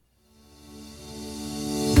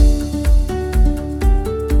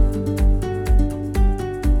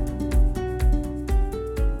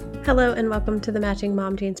Hello and welcome to the Matching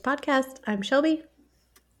Mom Jeans podcast. I'm Shelby.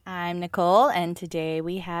 I'm Nicole, and today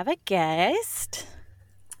we have a guest.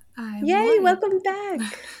 I'm Yay, Lauren. Welcome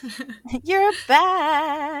back. You're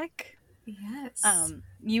back. Yes.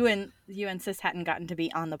 You and Sis hadn't gotten to be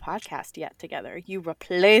on the podcast yet together. You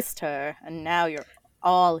replaced her, and now you're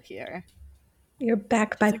all here. You're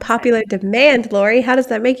back by popular demand, Lori. How does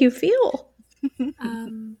that make you feel?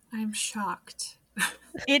 I'm shocked.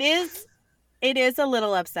 It is a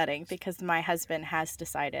little upsetting because my husband has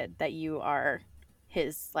decided that you are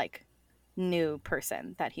his new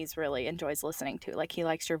person that he's really enjoys listening to. Like, he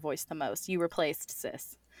likes your voice the most. You replaced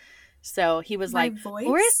Sis. So he was My like,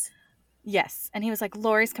 voice? Yes. And he was like,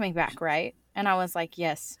 Lori's coming back, right? And I was like,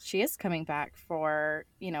 yes, she is coming back for,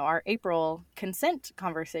 our April consent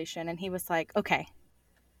conversation. And he was like, okay,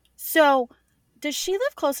 so does she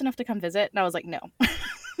live close enough to come visit? And I was like, no.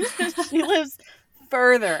 She lives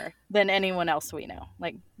further than anyone else we know.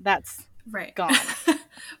 Like, that's right. Gone.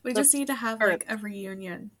 We just need to have like a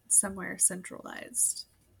reunion somewhere centralized.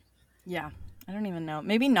 Yeah. I don't even know.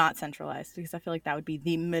 Maybe not centralized, because I feel like that would be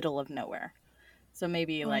the middle of nowhere. So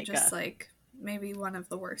maybe maybe one of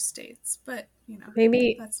the worst states, but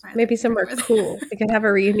maybe somewhere cool. We could have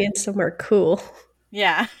a reunion somewhere cool.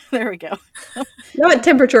 Yeah, there we go. Not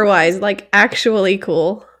temperature wise, like actually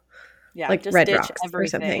cool. Yeah, like just Red ditch Rocks or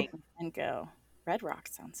something and go. Red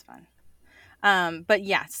Rocks sounds fun. But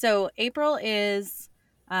yeah, so April is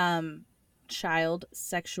Child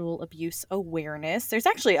Sexual Abuse Awareness. There's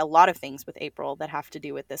actually a lot of things with April that have to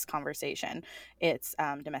do with this conversation. It's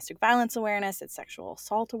domestic violence awareness, it's sexual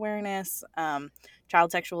assault awareness,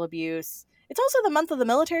 child sexual abuse. It's also the month of the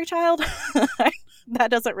military child. That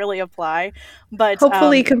doesn't really apply, but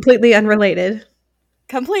hopefully completely unrelated.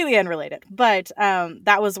 But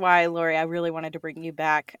that was why, Lori, I really wanted to bring you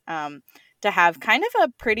back to have kind of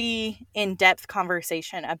a pretty in-depth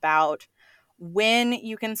conversation about when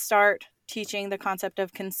you can start teaching the concept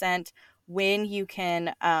of consent, when you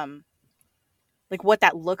can, what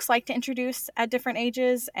that looks like to introduce at different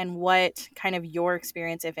ages, and what kind of your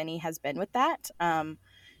experience, if any, has been with that.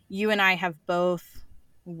 You and I have both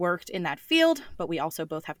worked in that field, but we also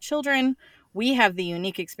both have children. We have the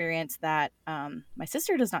unique experience that my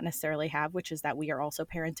sister does not necessarily have, which is that we are also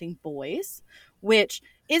parenting boys, which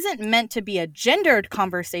isn't meant to be a gendered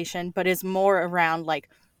conversation, but is more around like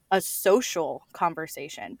a social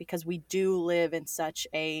conversation, because we do live in such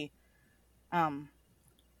a,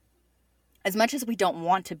 as much as we don't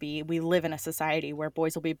want to be, we live in a society where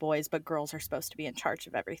boys will be boys, but girls are supposed to be in charge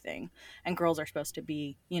of everything. And girls are supposed to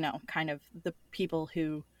be, kind of the people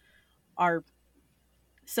who are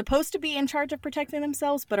supposed to be in charge of protecting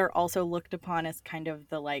themselves, but are also looked upon as kind of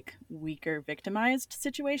the like weaker, victimized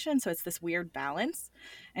situation. So it's this weird balance.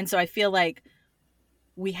 And so I feel like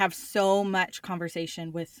we have so much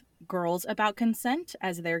conversation with girls about consent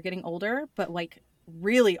as they're getting older, but like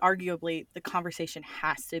really arguably the conversation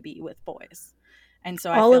has to be with boys. And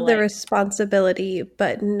so all of the responsibility,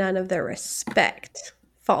 but none of the respect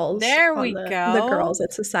falls on the girls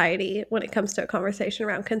in society when it comes to a conversation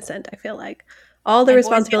around consent. I feel like all the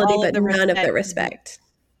responsibility, but none of the respect.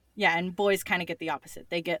 Yeah, and boys kind of get the opposite.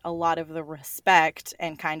 They get a lot of the respect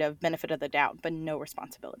and kind of benefit of the doubt, but no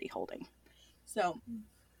responsibility holding. So,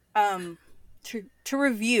 to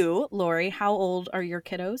review, Lori, how old are your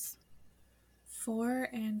kiddos? 4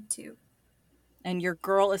 and 2. And your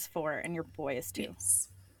girl is 4 and your boy is 2. Yes.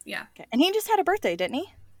 Yeah. Okay. And he just had a birthday, didn't he?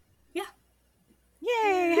 Yeah.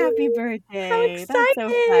 Yay, happy birthday. How exciting. That's so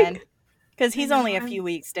fun. Because he's only a few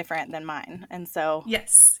weeks different than mine. And so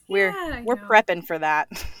yes, we're prepping for that.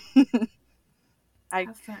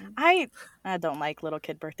 Have fun. I don't like little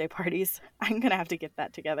kid birthday parties. I'm going to have to get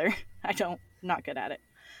that together. Not good at it.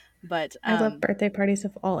 But I love birthday parties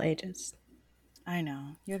of all ages. I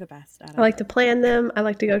know. You're the best at it. I like to plan them. I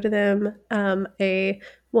like to go to them. A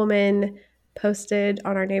woman posted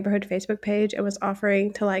on our neighborhood Facebook page and was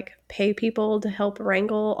offering to like pay people to help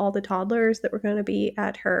wrangle all the toddlers that were going to be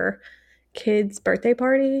at her kid's birthday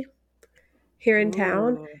party here in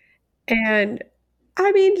town. And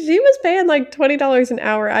I mean, she was paying like $20 an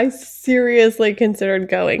hour. I seriously considered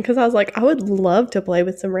going because I was like, I would love to play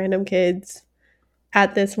with some random kids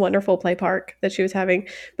at this wonderful play park that she was having.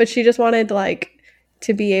 But she just wanted like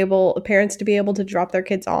parents to be able to drop their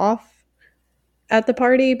kids off at the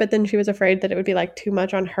party. But then she was afraid that it would be like too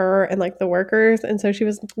much on her and like the workers. And so she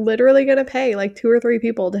was literally going to pay like 2 or 3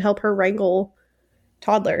 people to help her wrangle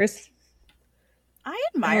toddlers. I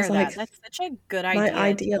admire that. Like, that's such a good idea. My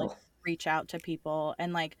ideal. To, like, reach out to people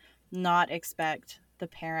and like not expect the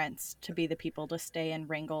parents to be the people to stay and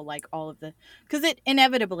wrangle like all of the, because it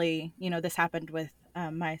inevitably, this happened with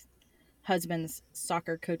my husband's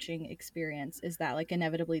soccer coaching experience is that like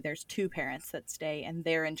inevitably there's two parents that stay and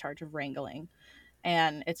they're in charge of wrangling,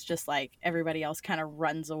 and it's just like everybody else kind of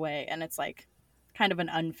runs away, and it's like kind of an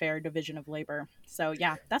unfair division of labor. So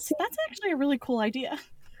yeah, that's actually a really cool idea.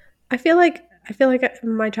 I feel like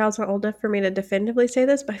my child's not old enough for me to definitively say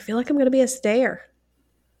this, but I feel like I'm going to be a stayer.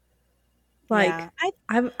 Like, Yeah,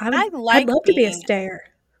 I'd like love to be a stayer.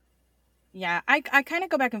 Yeah, I kind of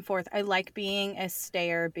go back and forth. I like being a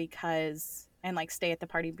stayer because, and like stay at the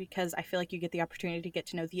party because I feel like you get the opportunity to get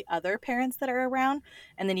to know the other parents that are around.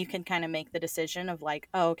 And then you can kind of make the decision of like,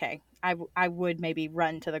 oh, okay, I would maybe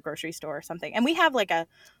run to the grocery store or something. And we have like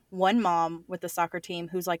one mom with the soccer team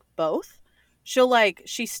who's like both.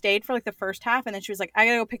 She stayed for like the first half and then she was like, I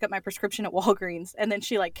gotta go pick up my prescription at Walgreens. And then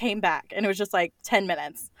she like came back and it was just like 10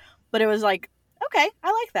 minutes. But it was like, okay,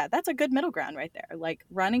 I like that. That's a good middle ground right there. Like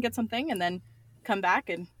run and get something and then come back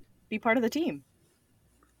and be part of the team.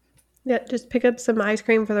 Yeah, just pick up some ice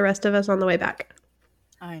cream for the rest of us on the way back.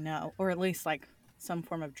 I know. Or at least like some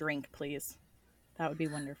form of drink, please. That would be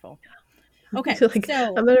wonderful. Okay. So I'm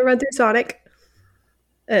going to run through Sonic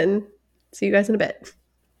and see you guys in a bit.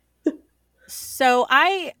 So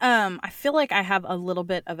I feel like I have a little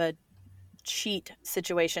bit of a cheat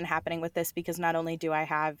situation happening with this because not only do I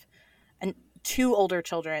have two older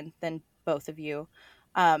children than both of you,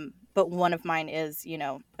 but one of mine is,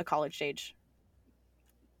 a college age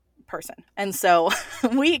person. And so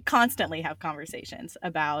we constantly have conversations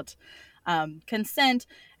about consent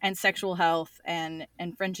and sexual health and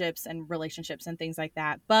friendships and relationships and things like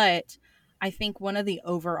that. But I think one of the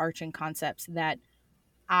overarching concepts that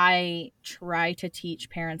I try to teach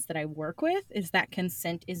parents that I work with is that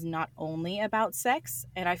consent is not only about sex.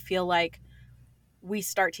 And I feel like we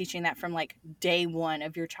start teaching that from like day one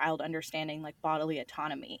of your child understanding like bodily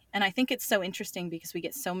autonomy. And I think it's so interesting because we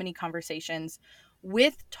get so many conversations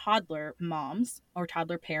with toddler moms or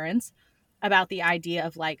toddler parents about the idea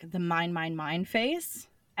of like the mind phase,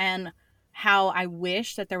 and how I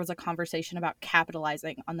wish that there was a conversation about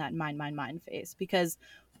capitalizing on that mind phase, because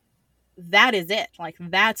that is it. Like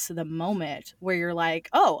that's the moment where you're like,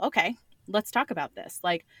 oh, okay, let's talk about this.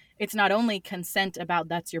 Like it's not only consent about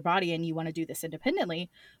that's your body and you want to do this independently,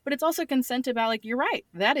 but it's also consent about like, you're right,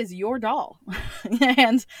 that is your doll.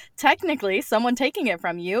 And technically someone taking it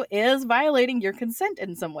from you is violating your consent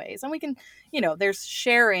in some ways. And we can, there's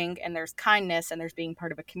sharing and there's kindness and there's being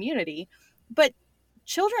part of a community, but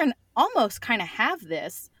children almost kind of have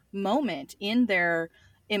this moment in their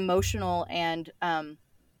emotional and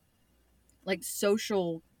like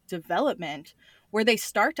social development where they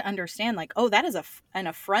start to understand like, oh, that is an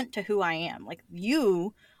affront to who I am. Like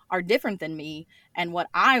you are different than me and what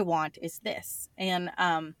I want is this. And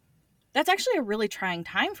that's actually a really trying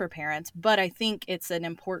time for parents, but I think it's an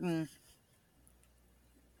important,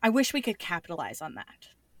 I wish we could capitalize on that.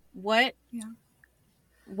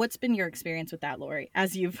 What's been your experience with that, Lori,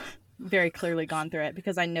 as you've very clearly gone through it,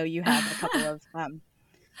 because I know you have a couple of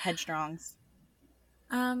headstrongs.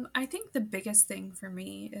 I think the biggest thing for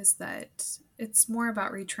me is that it's more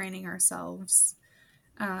about retraining ourselves.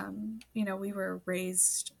 We were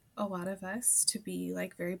raised, a lot of us, to be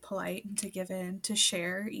like very polite and to give in, to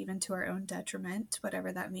share, even to our own detriment,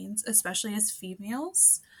 whatever that means, especially as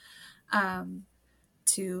females,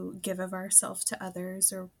 to give of ourselves to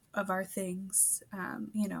others or of our things.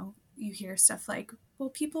 You hear stuff like, well,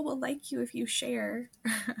 people will like you if you share.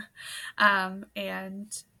 And,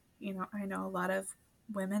 I know a lot of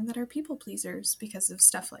women that are people pleasers because of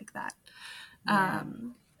stuff like that. Yeah.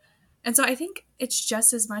 And so I think it's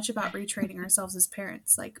just as much about retraining ourselves as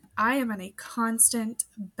parents. Like I am in a constant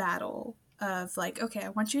battle of like, okay, I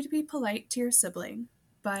want you to be polite to your sibling,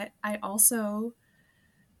 but I also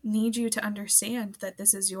need you to understand that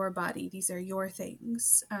this is your body. These are your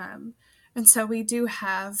things. And so we do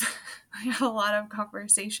have a lot of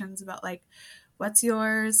conversations about like, what's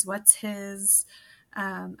yours, what's his,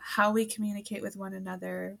 how we communicate with one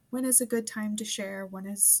another, when is a good time to share, when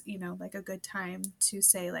is, like a good time to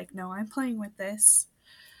say like, no, I'm playing with this.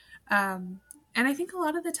 And I think a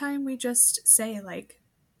lot of the time we just say like,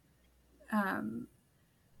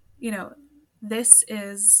 this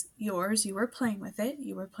is yours. You were playing with it.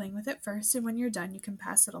 You were playing with it first. And when you're done, you can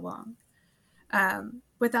pass it along.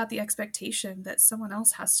 Without the expectation that someone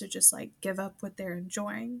else has to just like give up what they're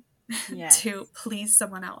enjoying. Yes. To please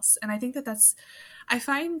someone else. And I think I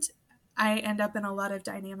find I end up in a lot of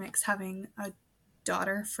dynamics having a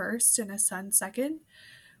daughter first and a son second,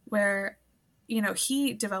 where,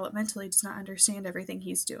 he developmentally does not understand everything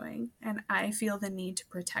he's doing. And I feel the need to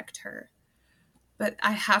protect her. But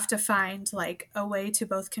I have to find like a way to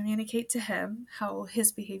both communicate to him how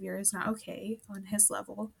his behavior is not okay on his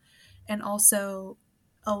level, and also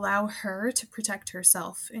allow her to protect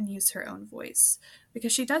herself and use her own voice,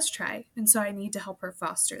 because she does try. And so I need to help her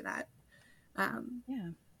foster that. Yeah.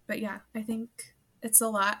 But yeah, I think it's a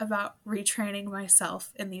lot about retraining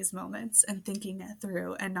myself in these moments and thinking it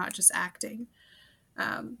through and not just acting.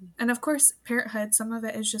 And of course, parenthood, some of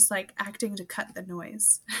it is just like acting to cut the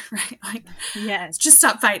noise, right? Like, Yes. just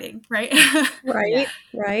stop fighting, right? Yeah.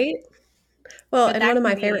 Right. Well, But and one that of can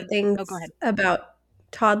my favorite be, things oh, go ahead. about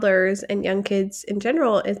toddlers and young kids in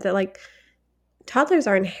general is that, like, toddlers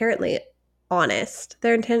are inherently honest.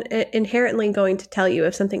 They're inherently going to tell you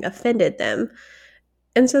if something offended them.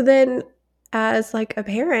 And so then, as like a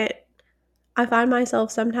parent, I find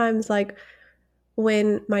myself sometimes, like,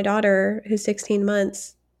 when my daughter, who's 16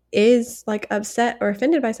 months, is like upset or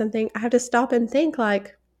offended by something, I have to stop and think,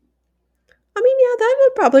 like, I mean, yeah, that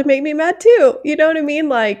would probably make me mad too. You know what I mean?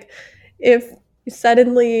 Like, if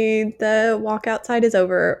suddenly the walk outside is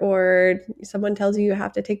over, or someone tells you you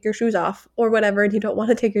have to take your shoes off or whatever, and you don't want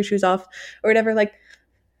to take your shoes off or whatever, like,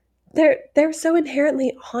 they're so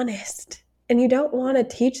inherently honest. And you don't want to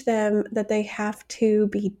teach them that they have to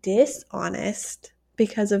be dishonest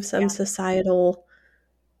because of some Yeah. societal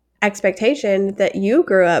expectation that you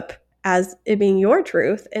grew up as it being your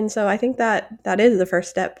truth. And so I think that that is the first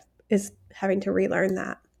step, is having to relearn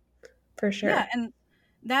that, for Yeah. sure. And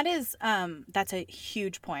that's a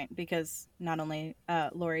huge point, because not only,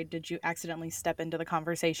 Lori, did you accidentally step into the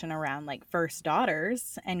conversation around like first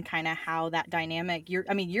daughters and kind of how that dynamic,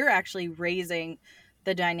 you're actually raising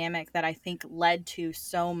the dynamic that I think led to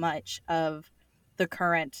so much of the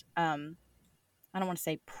current, I don't want to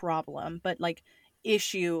say problem, but like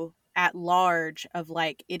issue at large of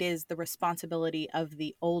like it is the responsibility of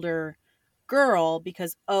the older girl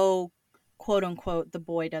because, oh, quote unquote, the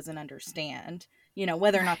boy doesn't understand,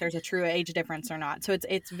 whether or not Right. there's a true age difference or not. So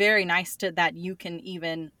it's very nice to that you can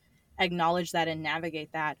even acknowledge that and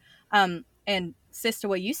navigate that. And sis, to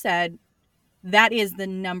what you said, that is the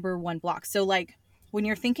number one block. So, like, when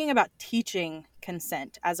you're thinking about teaching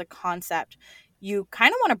consent as a concept, you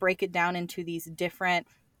kind of want to break it down into these different,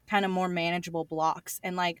 kind of more manageable blocks.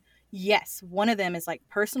 And, like, yes, one of them is like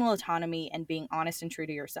personal autonomy and being honest and true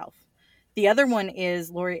to yourself. The other one is,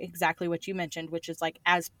 Lori, exactly what you mentioned, which is like,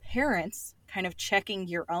 as parents, kind of checking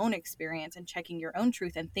your own experience and checking your own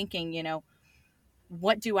truth and thinking,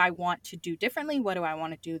 what do I want to do differently? What do I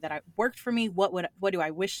want to do that worked for me? What do I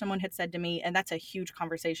wish someone had said to me? And that's a huge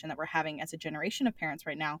conversation that we're having as a generation of parents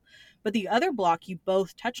right now. But the other block you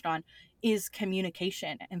both touched on is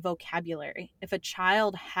communication and vocabulary. If a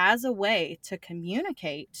child has a way to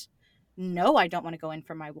communicate, no, I don't want to go in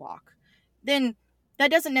for my walk, then that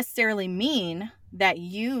doesn't necessarily mean that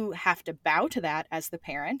you have to bow to that as the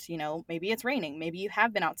parent. Maybe it's raining, maybe you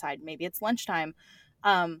have been outside, maybe it's lunchtime.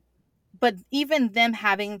 But even them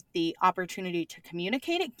having the opportunity to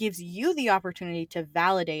communicate it gives you the opportunity to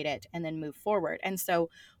validate it and then move forward. And so,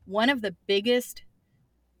 one of the biggest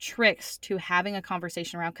tricks to having a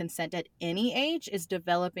conversation around consent at any age is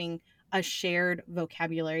developing a shared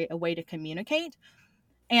vocabulary, a way to communicate.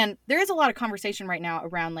 And there is a lot of conversation right now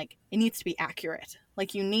around like it needs to be accurate.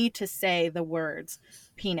 Like, you need to say the words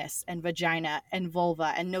penis and vagina and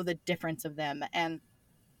vulva and know the difference of them and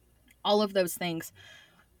all of those things.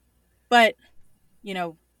 But, you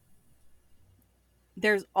know,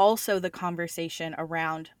 there's also the conversation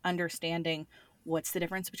around understanding what's the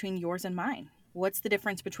difference between yours and mine? What's the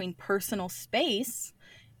difference between personal space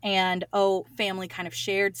and, oh, family kind of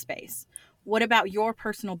shared space? What about your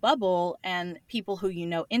personal bubble and people who you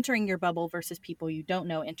know entering your bubble versus people you don't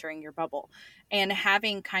know entering your bubble? And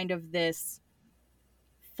having kind of this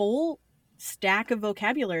full stack of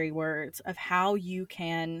vocabulary words of how you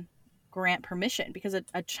can grant permission, because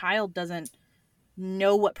a child doesn't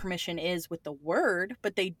know what permission is with the word,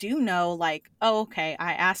 but they do know, like, oh, okay,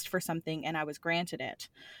 I asked for something and I was granted it.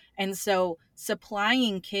 And so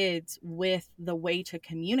supplying kids with the way to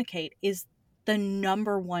communicate is the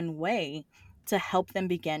number one way to help them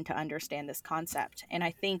begin to understand this concept. And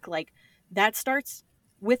I think like that starts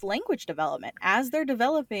with language development. As they're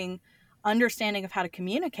developing understanding of how to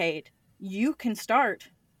communicate, you can start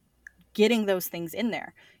getting those things in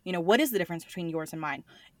there. What is the difference between yours and mine?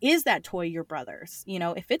 Is that toy your brother's?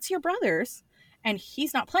 If it's your brother's and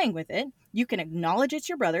he's not playing with it, you can acknowledge it's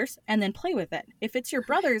your brother's and then play with it. If it's your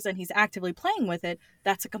brother's and he's actively playing with it,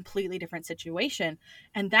 that's a completely different situation.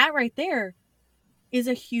 And that right there is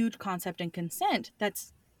a huge concept in consent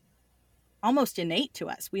that's almost innate to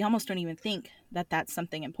us. We almost don't even think that that's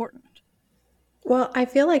something important. Well, I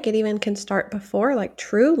feel like it even can start before like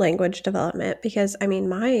true language development, because I mean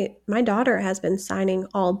my daughter has been signing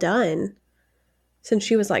all done since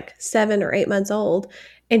she was like 7 or 8 months old,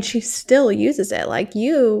 and she still uses it. Like,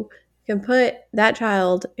 you can put that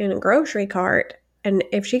child in a grocery cart, and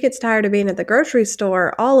if she gets tired of being at the grocery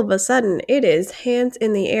store, all of a sudden it is hands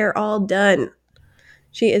in the air, all done.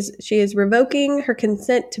 She is revoking her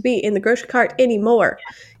consent to be in the grocery cart anymore,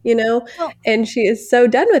 you know, Well, and she is so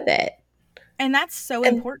done with it. and that's so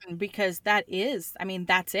And important because that is, I mean,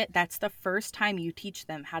 that's it. That's the first time you teach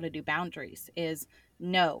them how to do boundaries is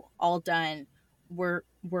no, all done. We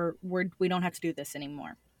don't have to do this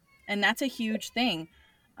anymore. And that's a huge thing.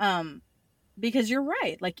 Um, because you're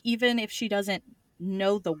right. Like, even if she doesn't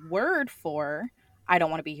know the word for, I don't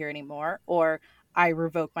want to be here anymore, or I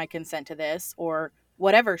revoke my consent to this, or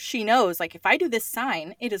whatever, she knows, like, if I do this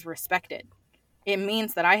sign, it is respected. It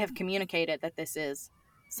means that I have communicated that this is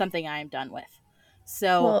something I am done with.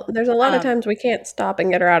 So, well, there's a lot of times we can't stop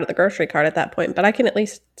and get her out of the grocery cart at that point, but I can at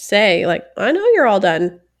least say, like, I know you're all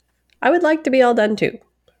done. I would like to be all done too.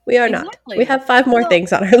 We are not. We exactly. have 5 more Well,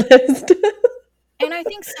 things on our list. and I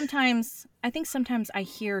think sometimes I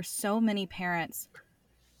hear so many parents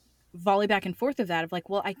volley back and forth of that of like,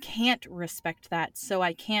 well, I can't respect that, so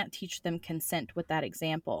I can't teach them consent with that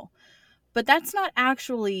example. But that's not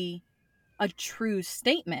actually a true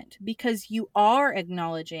statement because you are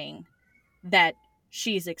acknowledging that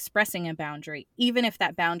she's expressing a boundary, even if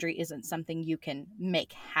that boundary isn't something you can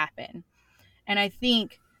make happen. And I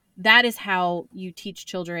think that is how you teach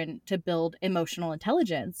children to build emotional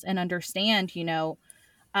intelligence and understand,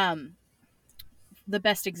 um, the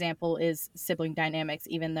best example is sibling dynamics,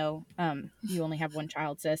 even though you only have one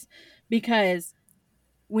child, sis, because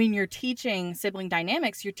when you're teaching sibling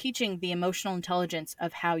dynamics, you're teaching the emotional intelligence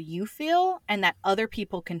of how you feel and that other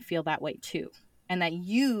people can feel that way too. And that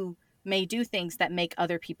you may do things that make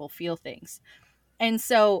other people feel things. And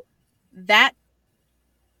so that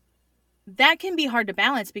that can be hard to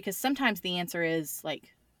balance because sometimes the answer is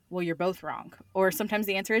like, well, you're both wrong. Or sometimes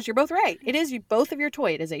the answer is you're both right. It is both of your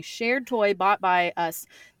toy. It is a shared toy bought by us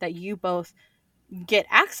that you both get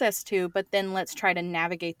access to, but then let's try to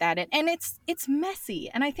navigate that. And it's messy.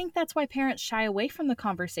 And I think that's why parents shy away from the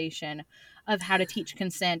conversation of how to teach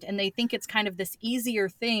consent. And they think it's kind of this easier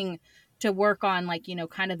thing to work on, like,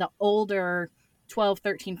 kind of the older 12,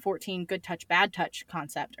 13, 14 good touch, bad touch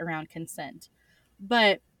concept around consent.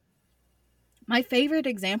 But my favorite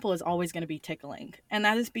example is always going to be tickling. And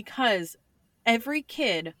that is because every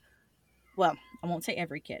kid, well, I won't say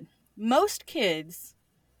every kid, most kids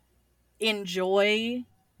enjoy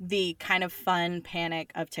the kind of fun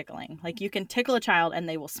panic of tickling. Like, you can tickle a child and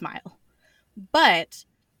they will smile. But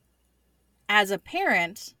as a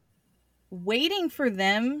parent, waiting for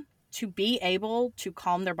them to be able to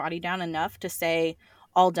calm their body down enough to say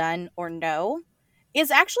all done or no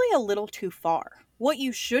is actually a little too far. What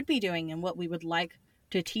you should be doing and what we would like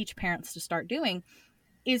to teach parents to start doing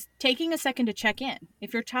is taking a second to check in.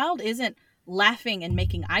 If your child isn't laughing and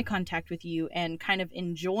making eye contact with you and kind of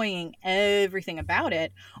enjoying everything about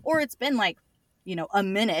it, or it's been like, a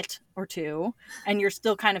minute or two and you're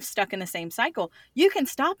still kind of stuck in the same cycle, you can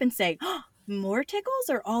stop and say, oh, more tickles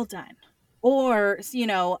or all done? Or,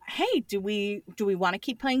 hey, do we want to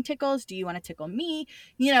keep playing tickles? Do you want to tickle me?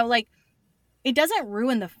 Like, it doesn't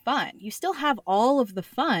ruin the fun. You still have all of the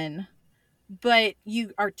fun, but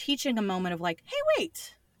you are teaching a moment of like, hey,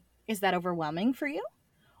 wait, is that overwhelming for you?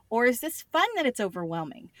 Or is this fun that it's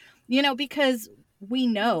overwhelming? Because we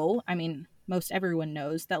know, I mean, most everyone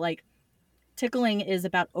knows that like tickling is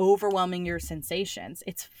about overwhelming your sensations.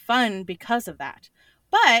 It's fun because of that.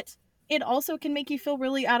 But it also can make you feel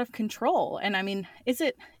really out of control. And I mean, is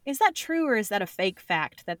that true, or is that a fake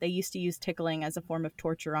fact that they used to use tickling as a form of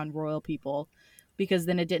torture on royal people because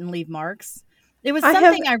then it didn't leave marks? It was I have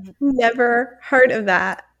something I've never heard of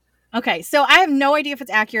that. Okay, so I have no idea if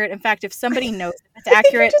it's accurate. In fact, if somebody knows if it's You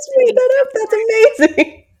accurate, just made that up. That's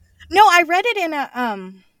amazing. no, I read it in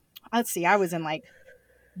a let's see, I was in like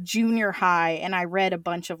junior high and I read a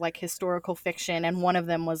bunch of like historical fiction, and one of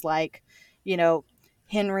them was like,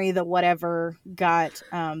 Henry the whatever got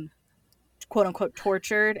quote unquote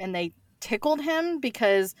tortured, and they tickled him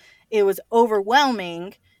because it was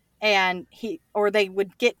overwhelming, and they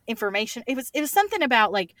would get information. It was something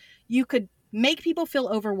about like you could make people feel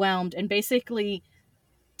overwhelmed and basically,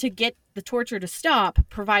 to get the torture to stop,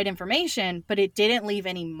 provide information, but it didn't leave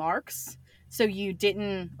any marks. So you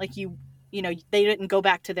didn't, like, you you know, they didn't go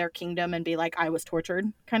back to their kingdom and be like, I was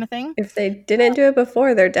tortured kind of thing. If they didn't do it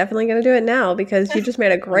before, they're definitely going to do it now because you just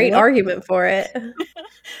made a great Yep. argument for it.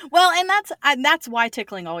 Well, and that's why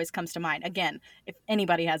tickling always comes to mind. Again, if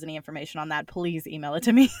anybody has any information on that, please email it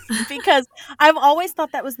to me because I've always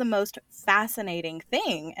thought that was the most fascinating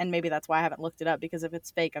thing, and maybe that's why I haven't looked it up, because if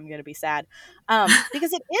it's fake, I'm going to be sad.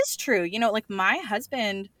 Because it is true. You know, like my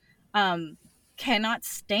husband cannot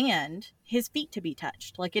stand his feet to be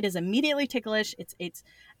touched. Like it is immediately ticklish.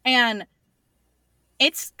 And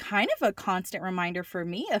it's kind of a constant reminder for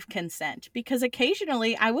me of consent, because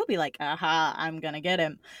occasionally I will be like, aha, I'm going to get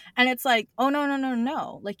him. And it's like, oh, no, no, no,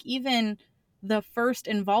 no. Like even the first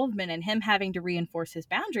involvement in him having to reinforce his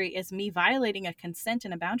boundary is me violating a consent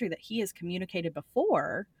and a boundary that he has communicated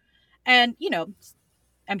before. And, you know,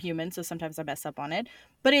 I'm human, so sometimes I mess up on it.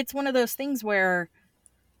 But it's one of those things where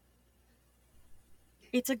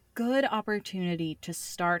it's a good opportunity to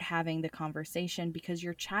start having the conversation, because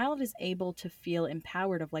your child is able to feel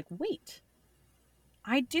empowered of like, wait,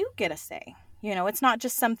 I do get a say. You know, it's not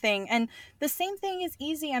just something. And the same thing is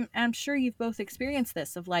easy. I'm sure you've both experienced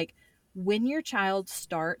this of like when your child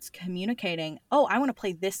starts communicating, oh, I want to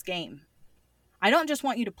play this game. I don't just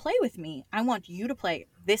want you to play with me. I want you to play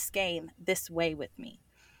this game this way with me.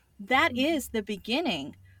 That is the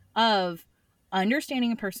beginning of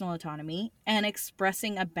understanding personal autonomy and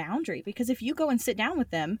expressing a boundary. Because if you go and sit down with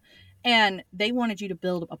them and they wanted you to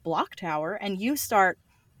build a block tower and you start,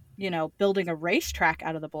 you know, building a racetrack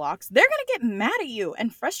out of the blocks, they're going to get mad at you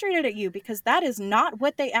and frustrated at you because that is not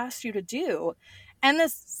what they asked you to do. And the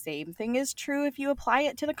same thing is true if you apply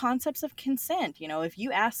it to the concepts of consent. You know, if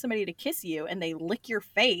you ask somebody to kiss you and they lick your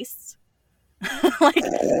face, like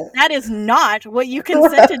that is not what you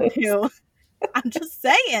consented to. I'm just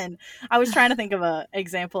saying. I was trying to think of an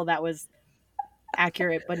example that was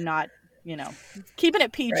accurate, but not, you know, keeping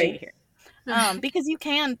it PG Right. here. Because you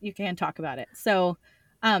can talk about it. So,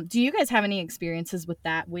 do you guys have any experiences with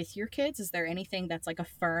that with your kids? Is there anything that's like a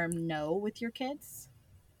firm no with your kids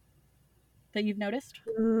that you've noticed?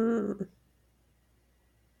 Mm,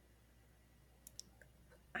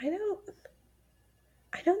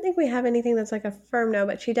 I don't think we have anything that's like a firm no,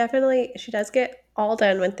 but she does get all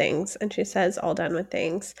done with things, and she says all done with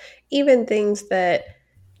things. Even things that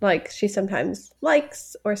like she sometimes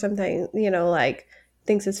likes or something, you know, like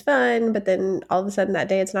thinks is fun, but then all of a sudden that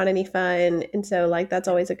day it's not any fun. And so like that's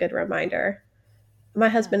always a good reminder. My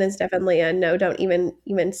husband is definitely a no, don't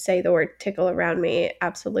even say the word tickle around me.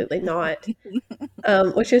 Absolutely not.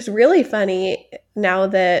 Which is really funny now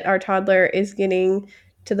that our toddler is getting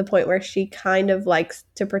to the point where she kind of likes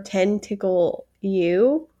to pretend tickle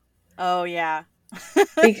you, Oh yeah.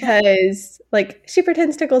 because like she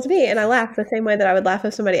pretends tickles me and I laugh the same way that I would laugh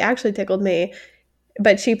if somebody actually tickled me,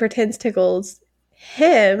 but she pretends tickles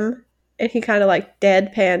him and he kind of like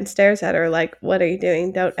deadpan stares at her like, what are you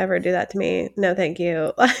doing? Don't ever do that to me. No, thank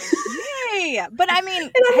you. Yay! But I mean,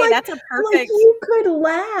 And hey, that's a I'm like, perfect. you could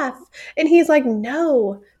laugh. And he's like,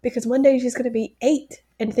 no, because one day she's going to be 8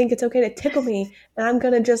 and think it's okay to tickle me. And I'm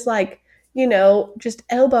going to just like, you know, just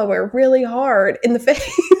elbow her really hard in the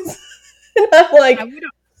face. And I'm I like, would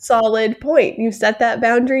solid point. You set that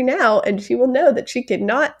boundary now, and she will know that she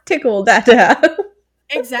cannot tickle Dada.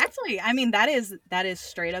 exactly. I mean, that is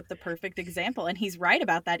straight up the perfect example, and he's right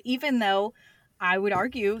about that. Even though I would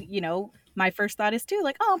argue, you know, my first thought is too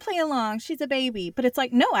like, oh, play along, she's a baby, but it's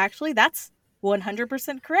like, no, actually, that's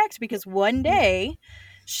 100% correct, because one day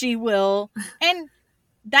she will, and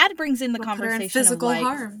that brings in the We'll put her in conversation of physical like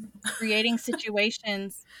harm. creating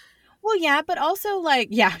situations. Well, yeah, but also like,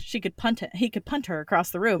 yeah, he could punt her across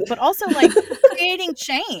the room, but also like creating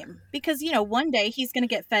shame, because, you know, one day he's going to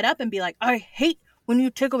get fed up and be like, I hate when you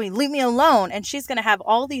tickle me, leave me alone. And she's going to have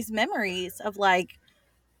all these memories of like,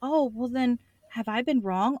 oh, well then have I been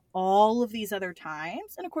wrong all of these other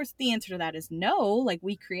times? And of course the answer to that is no, like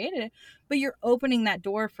we created it, but you're opening that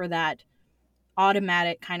door for that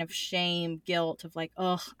automatic kind of shame, guilt of like,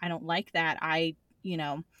 oh, I don't like that. You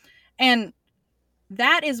know, and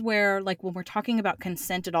that is where, like, when we're talking about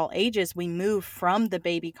consent at all ages, we move from the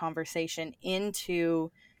baby conversation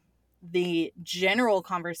into the general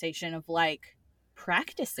conversation of like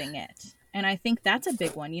practicing it. And I think that's a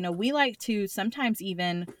big one. You know, we like to sometimes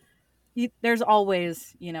even, there's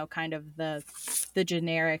always, you know, kind of the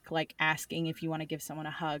generic like asking if you want to give someone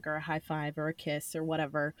a hug or a high five or a kiss or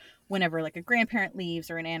whatever whenever like a grandparent leaves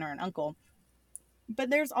or an aunt or an uncle. But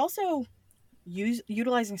there's also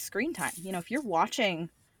utilizing screen time. You know, if you're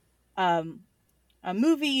watching um a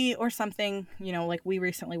movie or something, you know, like we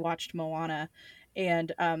recently watched Moana,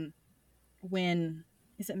 and when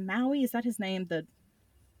is it Maui? Is that his name? The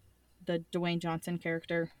Dwayne Johnson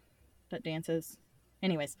character? that dances.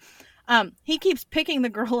 Anyways, he keeps picking the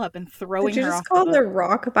girl up and throwing Did you her just off the call The boat.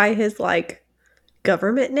 Rock by his like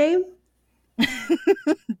government name?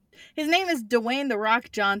 His name is Dwayne The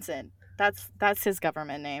Rock Johnson. That's his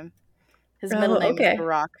government name. His middle Oh, name is The okay.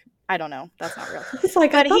 Rock. I don't know. That's not real. It's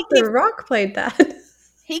like I But thought The Rock played that.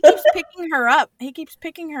 he keeps picking her up. He keeps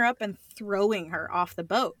picking her up and throwing her off the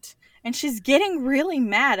boat. And she's getting really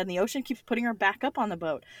mad, and the ocean keeps putting her back up on the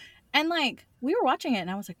boat. And like, we were watching it, and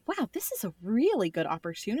I was like, wow, this is a really good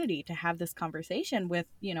opportunity to have this conversation with,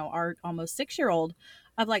 our almost 6-year-old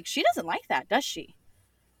of like, she doesn't like that, does she?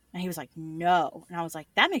 And he was like, no. And I was like,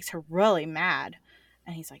 that makes her really mad.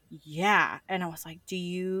 And he's like, yeah. And I was like,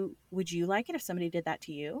 would you like it if somebody did that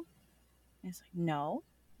to you? And he's like, no.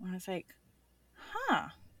 And I was like, huh.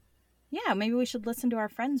 Yeah, maybe we should listen to our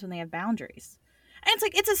friends when they have boundaries. And it's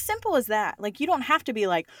like, it's as simple as that. Like, you don't have to be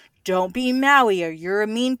like, don't be Maui, or you're a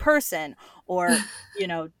mean person, or,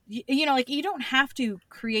 like, you don't have to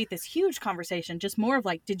create this huge conversation. Just more of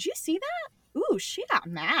like, did you see that? Ooh, she got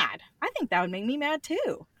mad. I think that would make me mad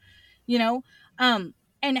too. You know?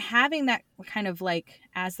 And having that kind of like,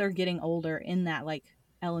 as they're getting older in that like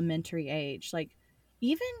elementary age, like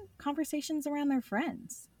even conversations around their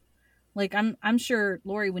friends. Like I'm sure,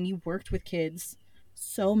 Lori, when you worked with kids,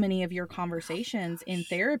 so many of your conversations in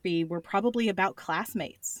therapy were probably about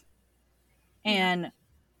classmates. And Yeah.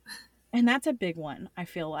 and that's a big one, I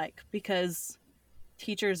feel like, because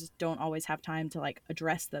teachers don't always have time to like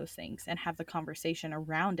address those things and have the conversation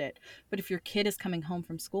around it. But if your kid is coming home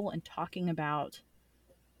from school and talking about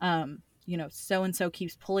so and so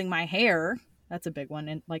keeps pulling my hair, that's a big one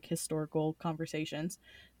in like historical conversations.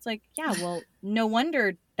 It's like, yeah, well, no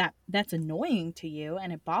wonder that's annoying to you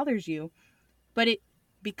and it bothers you, but it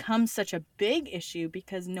becomes such a big issue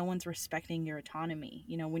because no one's respecting your autonomy.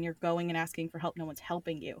 When you're going and asking for help, no one's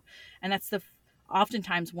helping you. And that's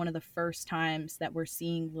oftentimes one of the first times that we're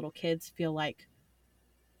seeing little kids feel like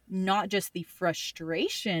not just the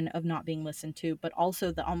frustration of not being listened to, but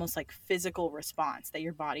also the almost like physical response that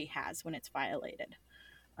your body has when it's violated.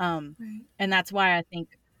 Right. And that's why I think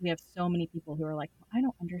we have so many people who are like, I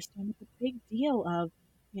don't understand what the big deal of,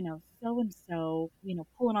 so and so,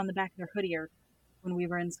 pulling on the back of their hoodie, or when we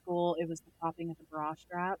were in school, it was the popping of the bra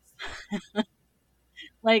straps.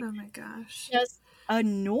 Like, Oh my gosh. just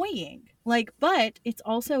annoying. Like, but it's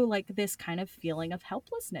also like this kind of feeling of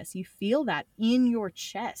helplessness. You feel that in your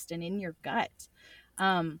chest and in your gut.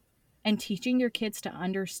 And teaching your kids to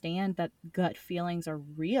understand that gut feelings are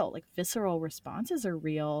real, like visceral responses are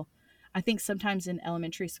real. I think sometimes in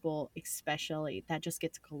elementary school, especially, that just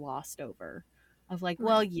gets glossed over of like,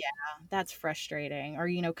 well, Right. yeah, that's frustrating,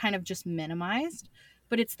 or, kind of just minimized.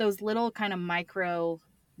 But it's those little kind of micro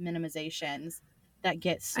minimizations that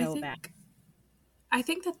get I so bad. think I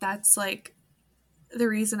think that that's like the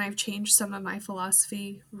reason I've changed some of my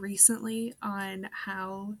philosophy recently on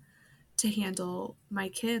how to handle my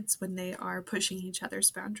kids when they are pushing each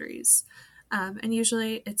other's boundaries. And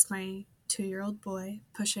usually it's my 2-year-old boy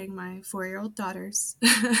pushing my 4-year-old daughter's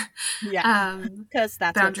Yeah, because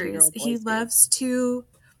that's what boundaries. 2-year-old boys do.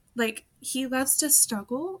 He loves to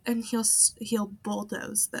struggle, and he'll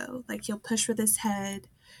bulldoze though. Like he'll push with his head.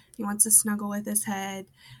 He wants to snuggle with his head.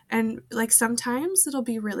 And like sometimes it'll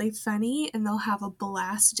be really funny and they'll have a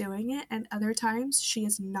blast doing it, and other times she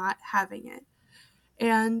is not having it.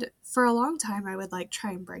 And for a long time, I would like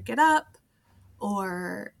try and break it up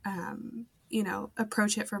or,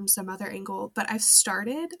 approach it from some other angle. But I've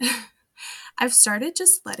started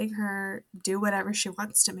just letting her do whatever she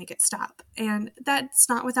wants to make it stop. And that's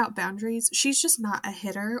not without boundaries. She's just not a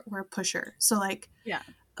hitter or a pusher. So, like, Yeah.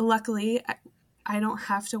 luckily, I don't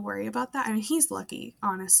have to worry about that. I mean, he's lucky,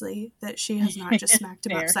 honestly, that she has not just smacked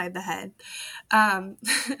him Fair. upside the head.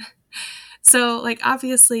 So, like,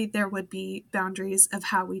 obviously, there would be boundaries of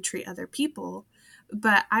how we treat other people,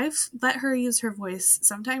 but I've let her use her voice.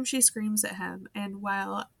 Sometimes she screams at him, and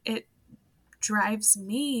while it drives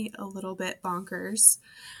me a little bit bonkers,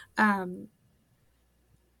 um,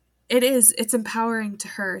 it's empowering to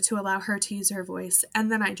her to allow her to use her voice,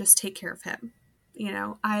 and then I just take care of him.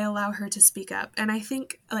 I allow her to speak up, and I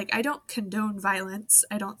think, like, I don't condone violence.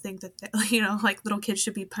 I don't think that like little kids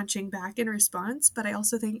should be punching back in response, but I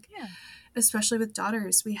also think, Yeah. especially with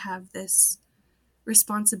daughters, we have this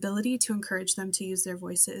responsibility to encourage them to use their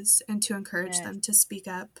voices and to encourage Yes. them to speak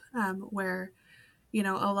up, where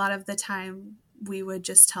a lot of the time we would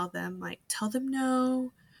just tell them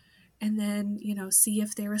no, and then see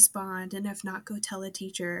if they respond, and if not, go tell a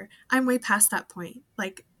teacher. I'm way past that point.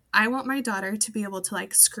 Like, I want my daughter to be able to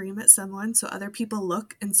like scream at someone so other people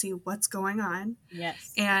look and see what's going on.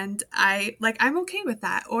 Yes. And I'm okay with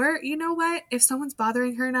that. Or you know what? If someone's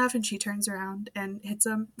bothering her enough and she turns around and hits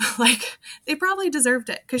them, like they probably deserved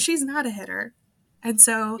it because she's not a hitter. And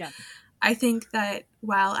so Yeah. I think that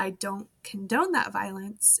while I don't condone that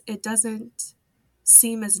violence, it doesn't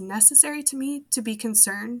seem as necessary to me to be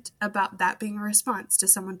concerned about that being a response to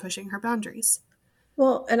someone pushing her boundaries.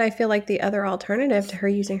 Well, and I feel like the other alternative to her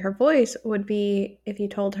using her voice would be if you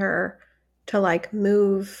told her to like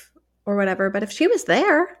move or whatever. But if she was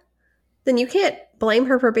there, then you can't blame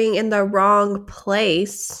her for being in the wrong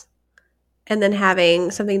place and then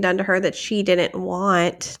having something done to her that she didn't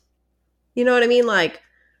want. You know what I mean? Like,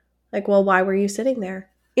 well, why were you sitting there?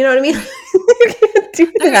 You know what I mean? You can't do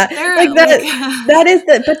that.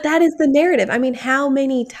 That is the narrative. I mean, how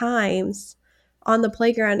many times on the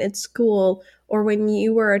playground at school or when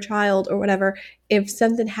you were a child or whatever, if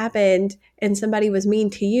something happened and somebody was mean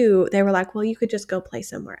to you, they were like, well, you could just go play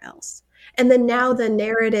somewhere else. And then now the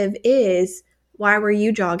narrative is, why were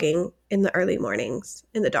you jogging in the early mornings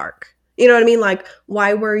in the dark? You know what I mean? Like,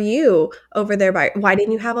 why were you over there why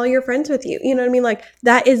didn't you have all your friends with you? You know what I mean? Like,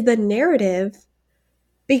 that is the narrative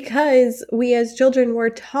because we as children were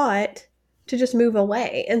taught to just move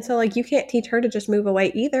away. And so, like, you can't teach her to just move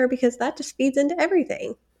away either because that just feeds into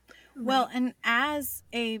everything. Well, and as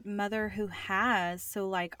a mother who has, so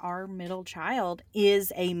like our middle child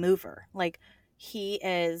is a mover. Like he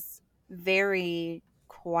is very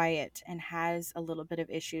quiet and has a little bit of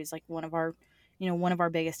issues. Like one of our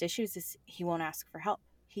biggest issues is he won't ask for help.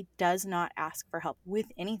 He does not ask for help with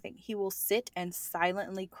anything. He will sit and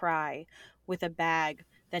silently cry with a bag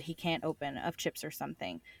that he can't open of chips or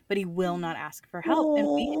something, but he will not ask for help. And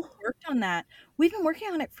we have worked on that. We've been working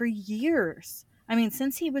on it for years. I mean,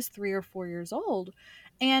 since he was 3 or 4 years old.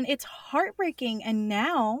 And it's heartbreaking. And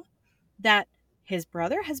now that his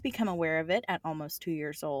brother has become aware of it at almost 2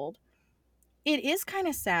 years old, it is kind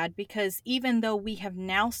of sad because even though we have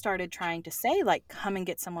now started trying to say, like, come and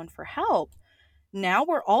get someone for help, now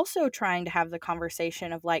we're also trying to have the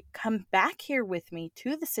conversation of, like, come back here with me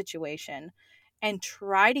to the situation and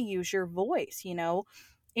try to use your voice,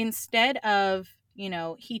 instead of,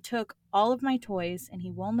 he took all of my toys and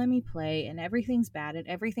he won't let me play and everything's bad and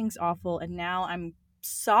everything's awful and now I'm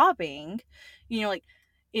sobbing, like,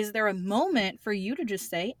 is there a moment for you to just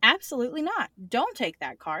say, absolutely not, don't take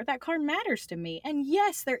that car, that car matters to me? And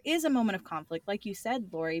yes, there is a moment of conflict, like you said,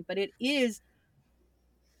 Lori, but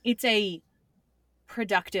it's a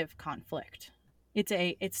productive conflict.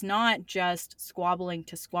 It's not just squabbling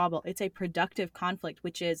to squabble. It's a productive conflict,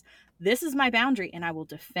 which is, this is my boundary and I will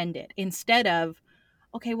defend it, instead of,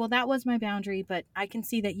 okay, well, that was my boundary, but I can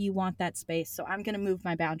see that you want that space, so I'm going to move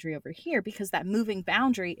my boundary over here, because that moving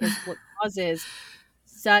boundary is what causes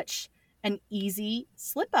such an easy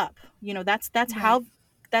slip up. That's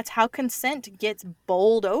how consent gets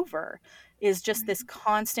bowled over, is just this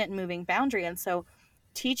constant moving boundary. And so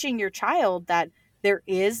teaching your child that there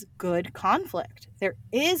is good conflict, there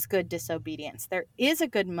is good disobedience, there is a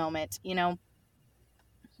good moment,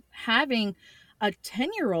 having a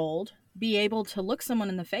 10-year-old be able to look someone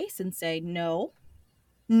in the face and say, no,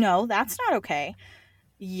 that's not okay.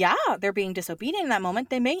 Yeah, they're being disobedient in that moment.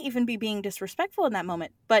 They may even be being disrespectful in that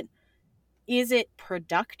moment, but is it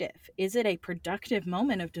productive? Is it a productive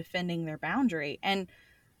moment of defending their boundary? And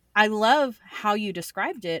I love how you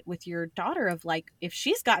described it with your daughter, of like, if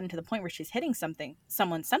she's gotten to the point where she's hitting something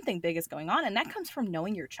big is going on. And that comes from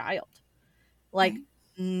knowing your child, like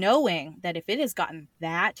knowing that if it has gotten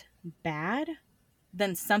that bad,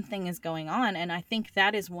 then something is going on. And I think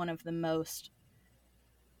that is one of the most,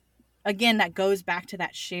 again, that goes back to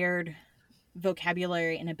that shared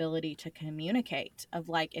vocabulary and ability to communicate, of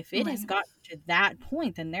like, if it has gotten to that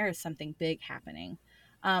point, then there is something big happening.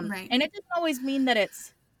 And it doesn't always mean that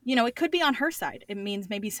it's, it could be on her side. It means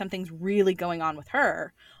maybe something's really going on with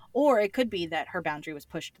her, or it could be that her boundary was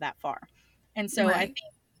pushed that far. And so I think,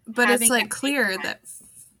 but it's like clear that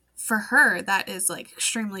for her, that is like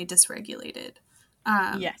extremely dysregulated.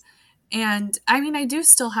 Yes. And I mean, I do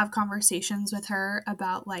still have conversations with her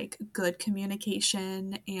about like good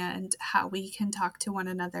communication and how we can talk to one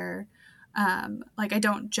another. Like I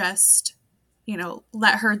don't just,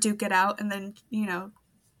 let her duke it out and then,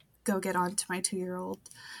 go get on to my 2-year-old.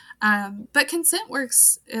 But consent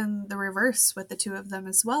works in the reverse with the two of them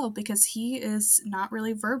as well, because he is not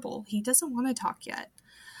really verbal. He doesn't want to talk yet.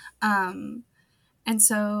 And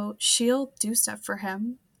so she'll do stuff for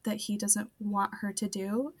him that he doesn't want her to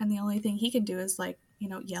do. And the only thing he can do is like,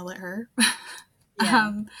 yell at her.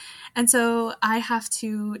 Yeah. And so I have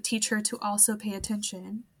to teach her to also pay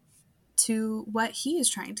attention to what he is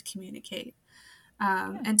trying to communicate.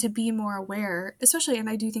 And to be more aware, especially, and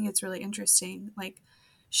I do think it's really interesting, like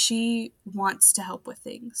she wants to help with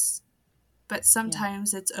things, but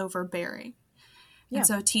sometimes it's overbearing. And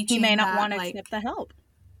so teaching he may not that, want to like, accept the help.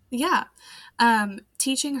 Yeah.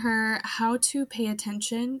 Teaching her how to pay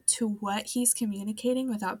attention to what he's communicating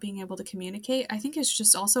without being able to communicate, I think is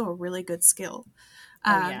just also a really good skill.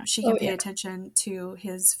 She can pay attention to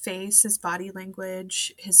his face, his body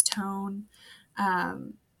language, his tone,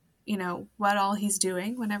 you know, what all he's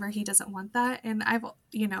doing whenever he doesn't want that. And I've,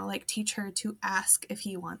 you know, like teach her to ask if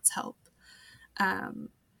he wants help.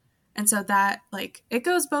 And so that, like, it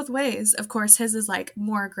goes both ways. Of course, his is like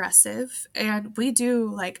more aggressive. And we do,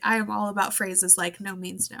 like, I am all about phrases like no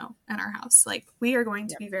means no in our house. Like, we are going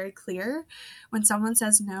to be very clear when someone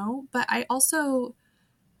says no. But I also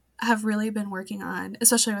have really been working on,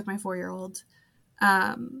 especially with my 4-year-old,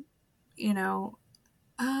 you know,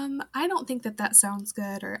 I don't think that sounds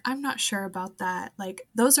good, or I'm not sure about that. Like,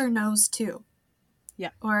 those are no's too.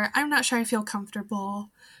 Yeah. Or I'm not sure I feel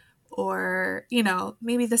comfortable. Or, you know,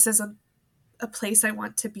 maybe this isn't a place I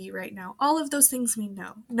want to be right now. All of those things mean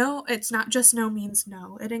no. No, it's not just no means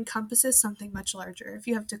no. It encompasses something much larger. If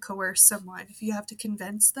you have to coerce someone, if you have to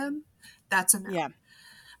convince them, that's a no. Yeah.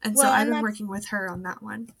 And so I've been working with her on that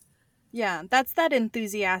one. Yeah, that's that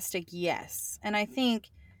enthusiastic yes. And I think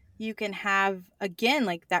you can have, again,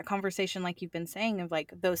 like that conversation, like you've been saying, of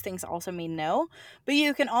like those things also mean no. But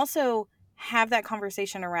you can also have that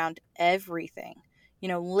conversation around everything. You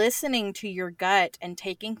know, listening to your gut and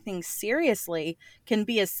taking things seriously can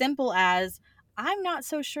be as simple as, I'm not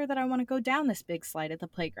so sure that I want to go down this big slide at the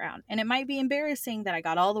playground. And it might be embarrassing that I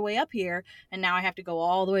got all the way up here and now I have to go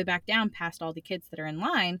all the way back down past all the kids that are in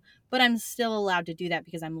line, but I'm still allowed to do that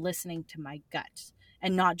because I'm listening to my gut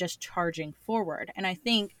and not just charging forward. And I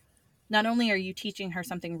think not only are you teaching her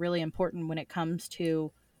something really important when it comes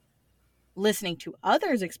to listening to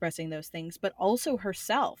others expressing those things, but also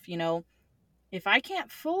herself. You know, if I can't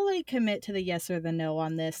fully commit to the yes or the no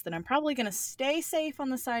on this, then I'm probably going to stay safe on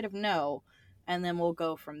the side of no, and then we'll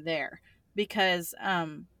go from there. Because,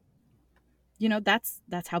 you know, that's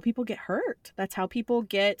how people get hurt. That's how people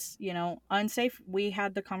get, you know, unsafe. We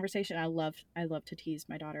had the conversation. I love to tease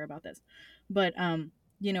my daughter about this, but,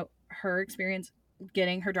 you know, her experience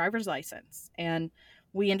getting her driver's license, and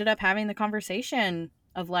we ended up having the conversation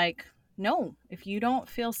of like, no, if you don't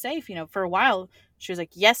feel safe, you know, for a while, she was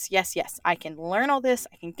like, yes, I can learn all this.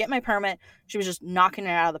 I can get my permit. She was just knocking it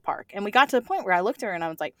out of the park. And we got to the point where I looked at her and I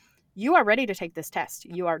was like, you are ready to take this test.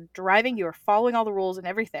 You are driving. You are following all the rules and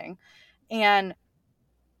everything. And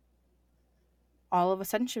all of a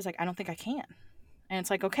sudden she was like, I don't think I can. And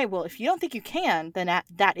it's like, okay, well, if you don't think you can, then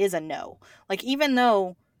that is a no. Like, even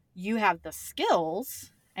though you have the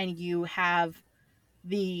skills and you have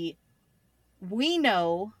we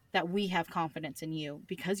know that we have confidence in you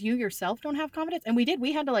because you yourself don't have confidence. And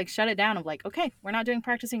we had to like shut it down of like, okay, we're not doing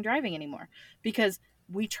practicing driving anymore, because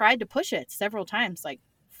we tried to push it several times. Like,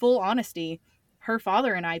 full honesty, her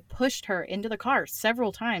father and I pushed her into the car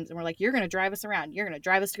several times and we're like, you're going to drive us around. You're going to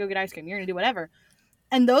drive us to go get ice cream. You're going to do whatever.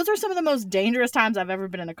 And those are some of the most dangerous times I've ever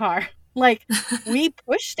been in a car. Like, we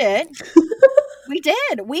pushed it. We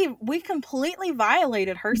did. We completely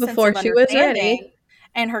violated her before she was ready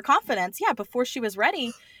and her confidence. Yeah, before she was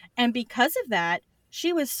ready. And because of that,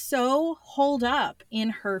 she was so holed up in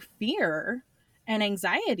her fear and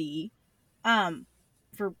anxiety,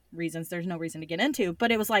 for reasons there's no reason to get into.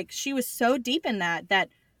 But it was like she was so deep in that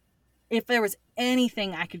if there was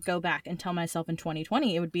anything I could go back and tell myself in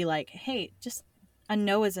 2020, it would be like, hey, just a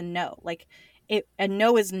no is a no. Like, a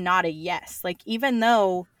no is not a yes. Like, even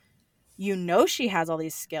though you know she has all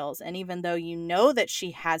these skills, and even though you know that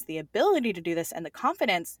she has the ability to do this and the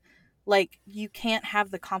confidence, like, you can't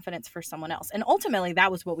have the confidence for someone else. And ultimately,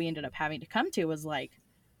 that was what we ended up having to come to, was like,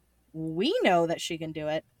 we know that she can do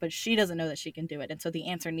it, but she doesn't know that she can do it. And so the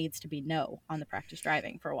answer needs to be no on the practice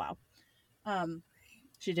driving for a while.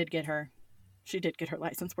 She did get her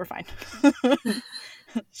license. We're fine.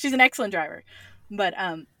 She's an excellent driver. But,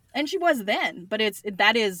 and she was then, but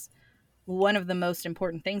that is one of the most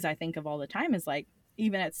important things I think of all the time, is like,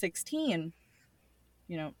 even at 16,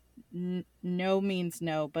 you know, no means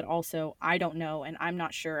no, but also I don't know, and I'm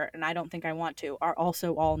not sure, and I don't think I want to, are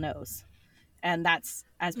also all no's. And that's,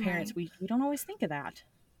 as parents, we don't always think of that.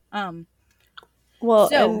 And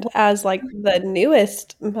as like the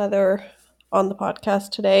newest mother on the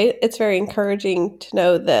podcast today, it's very encouraging to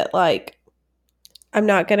know that, like, I'm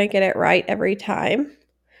not going to get it right every time.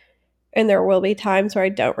 And there will be times where I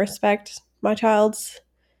don't respect my child's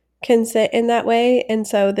consent in that way. And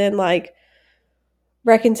so then, like,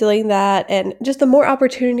 reconciling that, and just the more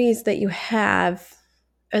opportunities that you have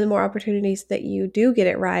and the more opportunities that you do get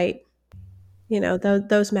it right,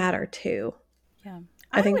 those matter too. Yeah.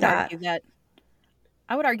 I think that.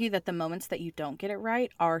 I would argue that the moments that you don't get it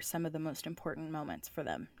right are some of the most important moments for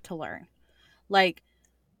them to learn. Like,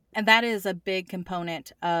 and that is a big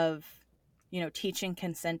component of, teaching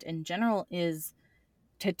consent in general, is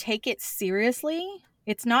to take it seriously.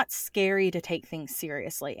 It's not scary to take things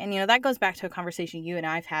seriously. And, that goes back to a conversation you and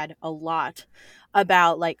I've had a lot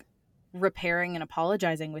about, like, repairing and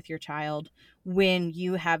apologizing with your child when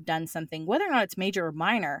you have done something, whether or not it's major or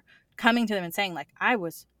minor, coming to them and saying, like, I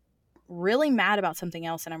was really mad about something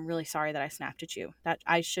else and I'm really sorry that I snapped at you. That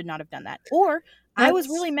I should not have done that. Or I was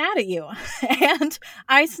really mad at you and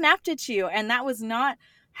I snapped at you, and that was not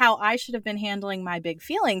how I should have been handling my big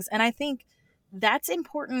feelings. And I think that's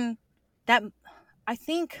important. That I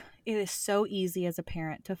think it is so easy as a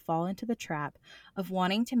parent to fall into the trap of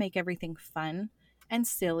wanting to make everything fun and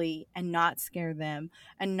silly and not scare them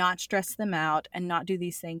and not stress them out and not do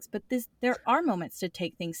these things. But there are moments to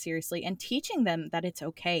take things seriously, and teaching them that it's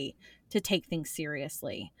okay to take things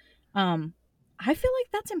seriously. I feel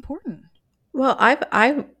like that's important. Well,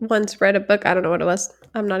 I once read a book. I don't know what it was.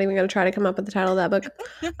 I'm not even going to try to come up with the title of that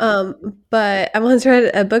book. But I once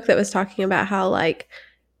read a book that was talking about how, like,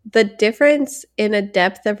 the difference in a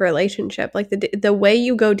depth of relationship, like the way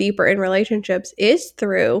you go deeper in relationships, is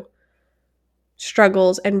through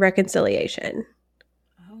struggles and reconciliation.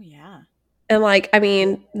 Oh yeah. And, like, I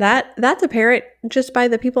mean, that's apparent just by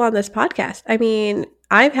the people on this podcast. I mean,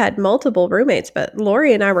 I've had multiple roommates, but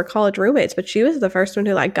Lori and I were college roommates, but she was the first one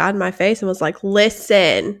who, like, got in my face and was like,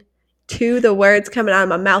 listen to the words coming out of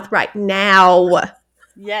my mouth right now.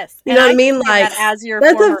 Yes. You know what I mean? Like, as your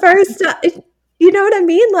that's the first time. You know what I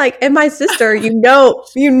mean? Like, and my sister,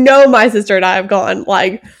 my sister and I have gone,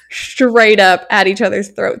 like, straight up at each other's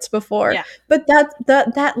throats before. Yeah. But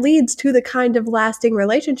that leads to the kind of lasting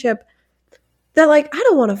relationship that, like, I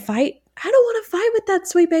don't want to fight. I don't want to fight with that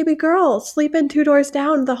sweet baby girl sleeping 2 doors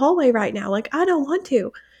down the hallway right now. Like, I don't want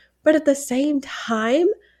to. But at the same time,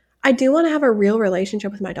 I do want to have a real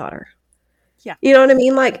relationship with my daughter. Yeah. You know what I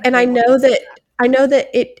mean? Like, and I know that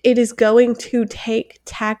it is going to take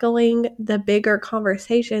tackling the bigger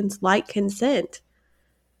conversations like consent.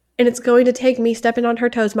 And it's going to take me stepping on her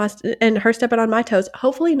toes and her stepping on my toes.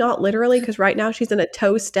 Hopefully not literally, because right now she's in a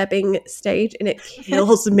toe-stepping stage and it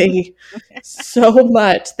kills me so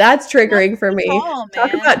much. That's triggering for me.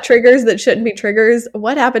 Talk about triggers that shouldn't be triggers.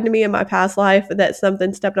 What happened to me in my past life that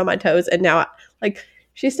something stepped on my toes, and now, like,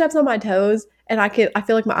 she steps on my toes and I feel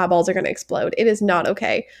like my eyeballs are going to explode. It is not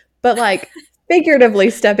okay. But, like,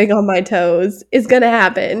 figuratively stepping on my toes is going to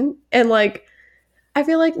happen. And, like, I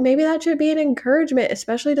feel like maybe that should be an encouragement,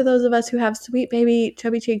 especially to those of us who have sweet baby,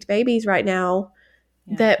 chubby-cheeked babies right now,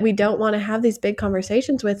 that we don't want to have these big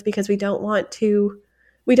conversations with, because we don't want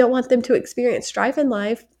them to experience strife in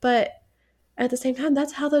life. But at the same time,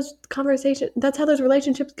 that's how those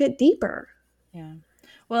relationships get deeper. Yeah.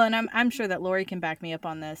 Well, and I'm sure that Lori can back me up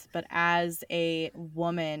on this, but as a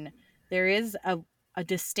woman, there is a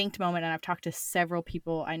distinct moment, and I've talked to several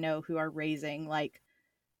people I know who are raising, like,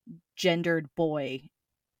 gendered boy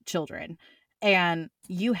children, and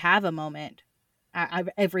you have a moment.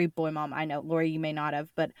 Every boy mom I know, Lori, you may not have,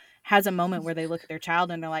 but has a moment where they look at their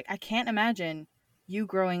child and they're like, I can't imagine you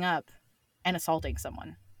growing up and assaulting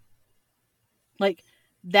someone. Like,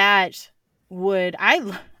 that would,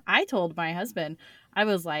 I told my husband, I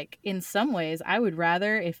was like, in some ways, I would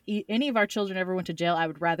rather, if any of our children ever went to jail, I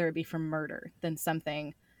would rather it be for murder than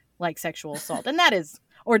something like sexual assault. And that is,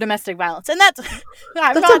 or domestic violence. And that's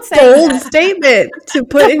a bold statement to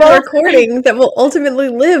put in a recording that will ultimately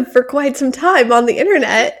live for quite some time on the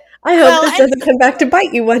internet. I hope this doesn't come back to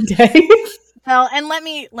bite you one day. Well, and let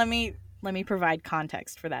me provide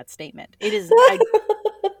context for that statement. It is,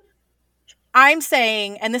 I'm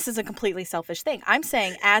saying, and this is a completely selfish thing, I'm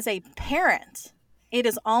saying as a parent, it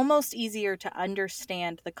is almost easier to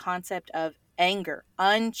understand the concept of anger,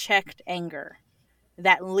 unchecked anger,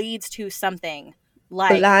 that leads to something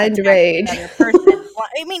like blind rage.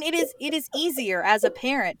 I mean, it is easier as a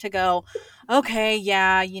parent to go, okay,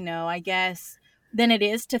 yeah, I guess, than it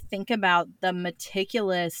is to think about the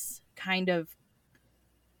meticulous kind of.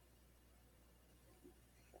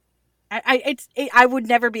 I would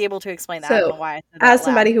never be able to explain that. So, I don't know why I said that as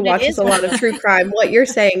somebody who watches a lot of true crime, what you're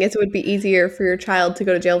saying is it would be easier for your child to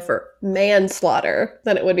go to jail for manslaughter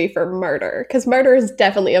than it would be for murder, because murder is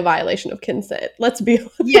definitely a violation of consent. Let's be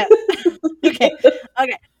honest. Yeah. Okay.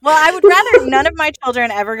 Well, I would rather none of my children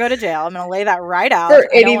ever go to jail. I'm going to lay that right out. For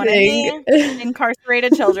I don't want anything. any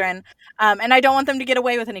incarcerated children. And I don't want them to get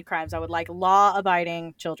away with any crimes. I would like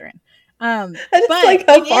law-abiding children. I But just like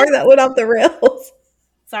how far that went off the rails.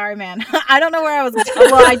 Sorry, man. I don't know where I was.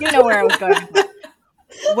 Well, I do know where I was going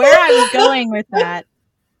with that.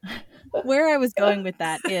 Where I was going with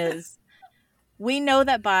that is we know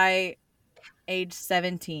that by age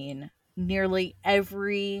 17, nearly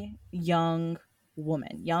every young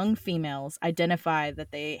woman, young females, identify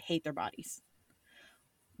that they hate their bodies.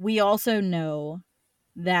 We also know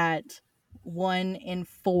that 1 in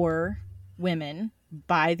 4 women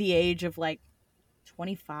by the age of like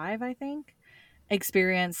 25, I think,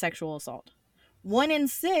 experience sexual assault. 1 in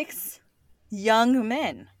 6 young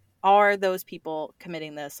men are those people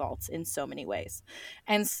committing the assaults in so many ways.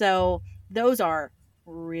 And so those are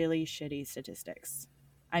really shitty statistics.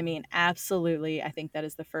 I mean, absolutely. I think that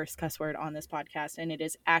is the first cuss word on this podcast, and it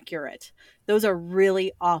is accurate. Those are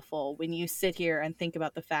really awful when you sit here and think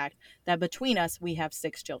about the fact that between us, we have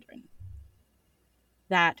 6 children.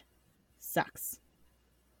 That sucks.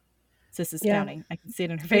 Sis is counting. I can see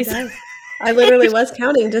it in her face. I literally was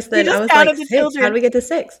counting just then. I was like, 6. How did we get to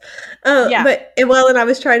 6? But, and I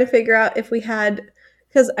was trying to figure out if we had,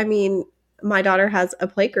 because, I mean, my daughter has a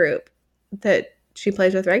play group that she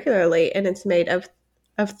plays with regularly, and it's made of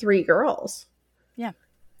 3 girls. Yeah.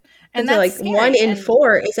 And so, like, 1 in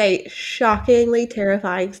 4 is a shockingly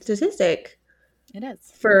terrifying statistic. It is.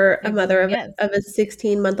 For a mother of a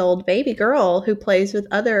 16-month-old baby girl who plays with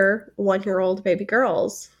other 1-year-old baby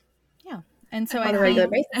girls. Yeah. And so on a regular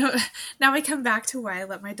basis. Now we come back to why I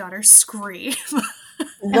let my daughter scream.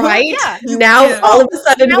 Right? Yeah. Now, all of a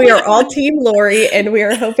sudden, we are all Team Lori, and we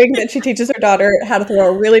are hoping that she teaches her daughter how to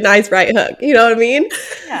throw a really nice right hook. You know what I mean?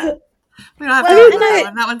 Yeah. We don't have to do that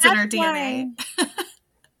one. That one's in her DNA.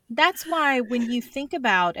 That's why when you think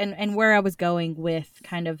about, and where I was going with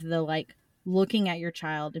kind of the, like, looking at your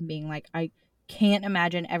child and being like, I can't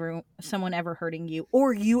imagine someone ever hurting you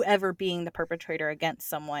or you ever being the perpetrator against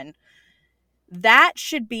someone. That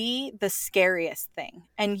should be the scariest thing.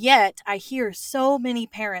 And yet I hear so many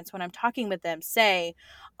parents when I'm talking with them say,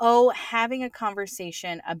 oh, having a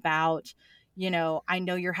conversation about, you know, I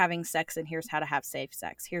know you're having sex and here's how to have safe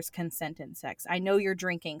sex. Here's consent in sex. I know you're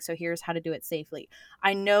drinking, so here's how to do it safely.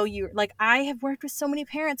 I know I have worked with so many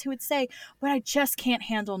parents who would say, but I just can't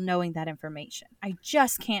handle knowing that information. I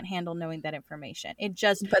just can't handle knowing that information. It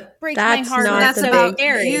just breaks my heart. That's about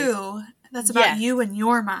you. That's about you and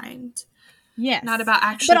your mind. Yes. Not about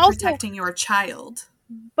actually protecting your child.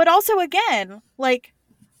 But also, again, like,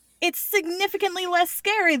 it's significantly less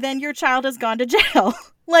scary than your child has gone to jail.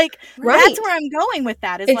 Like, that's where I'm going with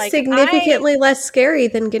that. It's significantly less scary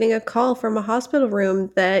than getting a call from a hospital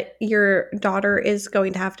room that your daughter is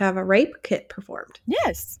going to have a rape kit performed.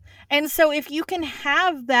 Yes. And so if you can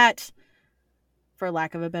have that, for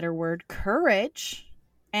lack of a better word, courage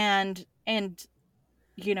and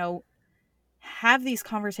you know, have these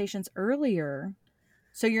conversations earlier,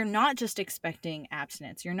 so you're not just expecting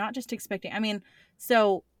abstinence. You're not just expecting, I mean,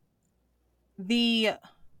 so the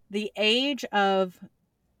age of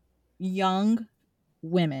young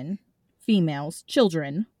women, females,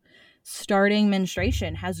 children, starting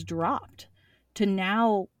menstruation has dropped to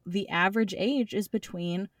now the average age is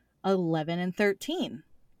between 11 and 13.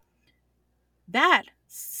 That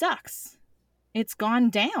sucks. It's gone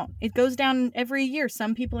down. It goes down every year.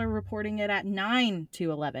 Some people are reporting it at 9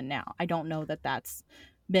 to 11 now. I don't know that that's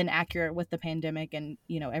been accurate with the pandemic and,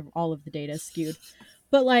 you know, all of the data is skewed.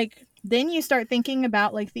 But, like, then you start thinking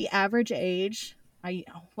about, like, the average age.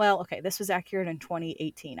 This was accurate in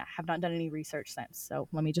 2018. I have not done any research since. So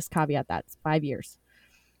let me just caveat that. It's 5 years.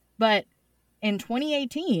 But in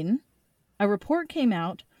 2018, a report came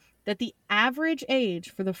out that the average age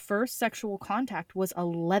for the first sexual contact was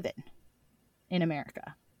 11. In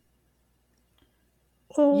America.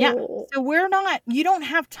 Oh. Yeah. So you don't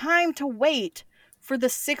have time to wait for the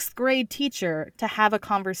 6th grade teacher to have a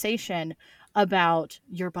conversation about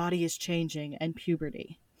your body is changing and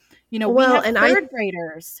puberty. You know, we have 3rd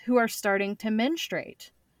graders who are starting to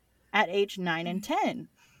menstruate at age 9 and 10.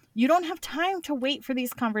 You don't have time to wait for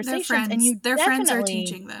these conversations. Their friends are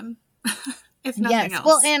teaching them, if nothing else.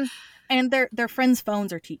 Well, and their friends'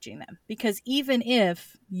 phones are teaching them, because even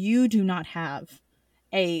if you do not have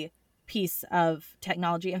a piece of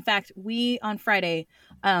technology, in fact, we on Friday,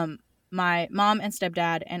 my mom and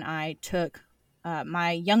stepdad and I took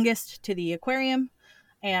my youngest to the aquarium,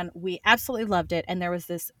 and we absolutely loved it. And there was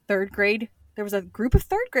a group of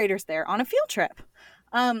 3rd graders there on a field trip.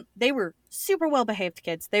 They were super well behaved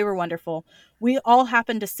kids. They were wonderful. We all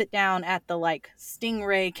happened to sit down at the, like,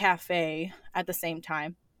 Stingray Cafe at the same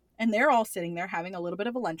time. and they're all sitting there having a little bit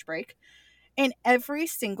of a lunch break. And every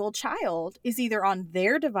single child is either on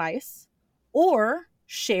their device or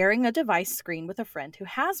sharing a device screen with a friend who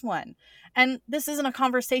has one. And this isn't a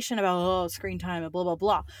conversation about, oh, screen time and blah, blah,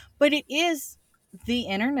 blah. But it is, the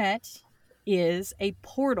internet is a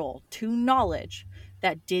portal to knowledge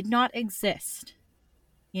that did not exist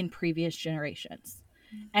in previous generations.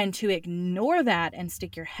 And to ignore that and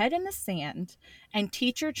stick your head in the sand and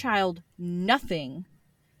teach your child nothing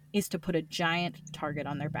is to put a giant target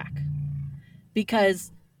on their back.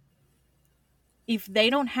 Because if they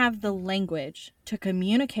don't have the language to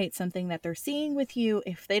communicate something that they're seeing with you,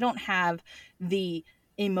 if they don't have the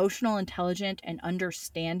emotional intelligence and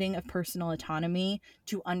understanding of personal autonomy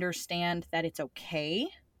to understand that it's okay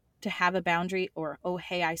to have a boundary, or, oh,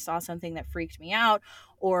 hey, I saw something that freaked me out,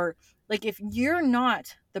 or like, if you're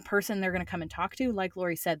not the person they're going to come and talk to, like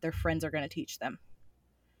Lori said, their friends are going to teach them.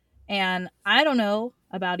 And I don't know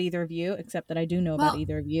about either of you, except that I do know about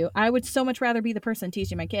either of you. I would so much rather be the person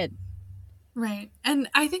teaching my kid. Right. And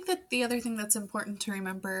I think that the other thing that's important to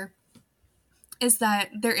remember is that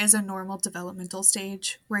there is a normal developmental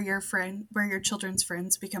stage where your children's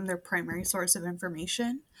friends become their primary source of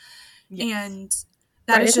information. Yes. And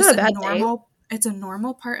that is just a normal, it's a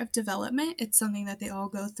normal part of development. It's something that they all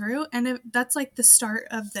go through. And that's like the start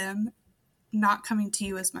of them not coming to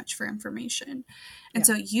you as much for information. And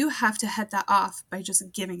so you have to head that off by just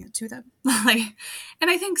giving it to them. And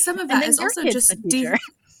I think some of that is also just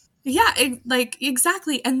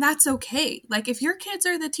exactly. And that's okay. Like, if your kids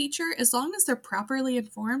are the teacher, as long as they're properly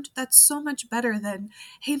informed, that's so much better than,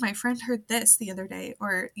 hey, my friend heard this the other day,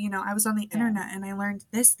 or, I was on the internet and I learned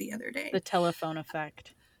this the other day. The telephone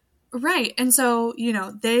effect. Right. And so,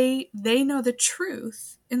 they know the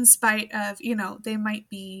truth in spite of, there might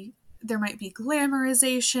be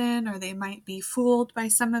glamorization, or they might be fooled by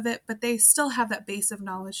some of it, but they still have that base of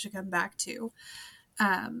knowledge to come back to.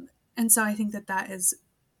 And so I think that is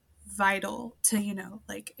vital to,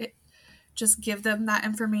 just give them that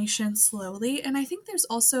information slowly. And I think there's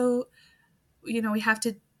also, we have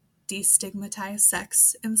to destigmatize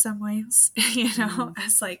sex in some ways,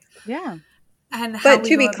 as like, yeah. And but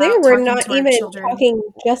to be clear, we're not even talking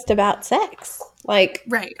just about sex. Like,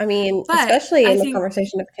 right. I mean, but especially in the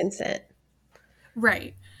conversation of consent.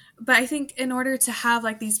 Right. But I think in order to have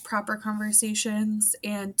like these proper conversations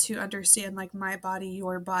and to understand like my body,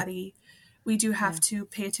 your body, we do have to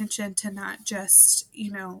pay attention to not just,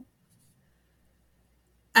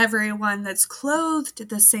 everyone that's clothed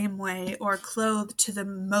the same way or clothed to the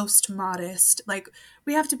most modest. Like,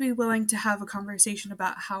 we have to be willing to have a conversation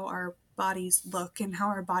about how our bodies look and how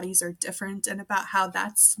our bodies are different, and about how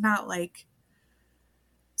that's not like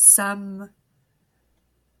some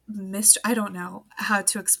I don't know how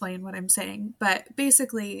to explain what I'm saying, but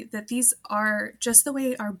basically that these are just the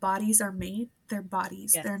way our bodies are made. They're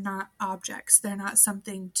bodies. Yes. They're not objects. They're not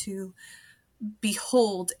something to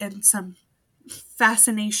behold in some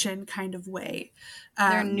fascination kind of way.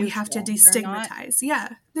 We have to destigmatize.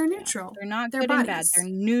 They're neutral. They're not good and bad. They're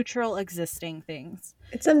neutral existing things.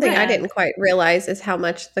 It's something I didn't quite realize is how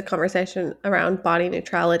much the conversation around body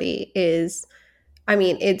neutrality is. I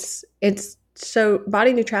mean, it's so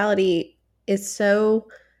body neutrality is so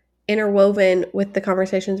interwoven with the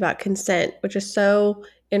conversations about consent, which is so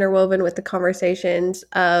interwoven with the conversations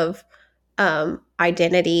of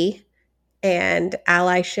identity and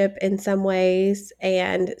allyship in some ways,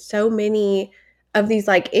 and so many of these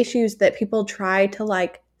like issues that people try to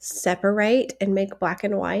like separate and make black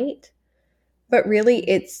and white, but really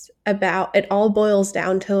it all boils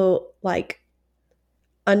down to like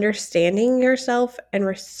understanding yourself and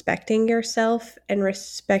respecting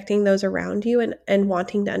those around you, and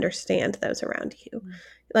wanting to understand those around you.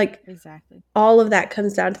 Like, exactly, all of that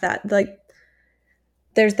comes down to that. Like,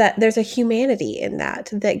 there's a humanity in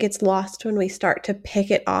that gets lost when we start to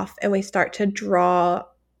pick it off and we start to draw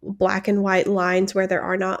black and white lines where there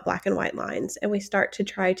are not black and white lines, and we start to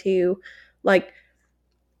try to like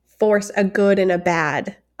force a good and a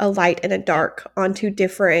bad, a light and a dark onto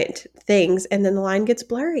different things, and then the line gets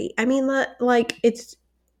blurry. I mean, like, it's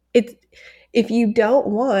if you don't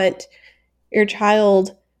want your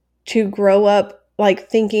child to grow up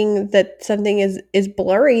like thinking that something is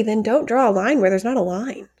blurry, then don't draw a line where there's not a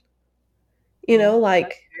line. Like,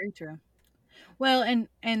 that's very true. Well,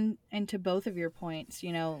 and to both of your points,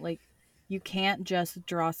 like, you can't just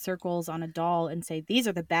draw circles on a doll and say these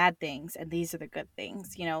are the bad things and these are the good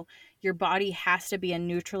things. Your body has to be a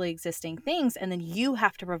neutrally existing things, and then you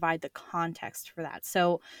have to provide the context for that.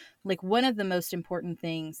 So, like, one of the most important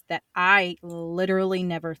things that I literally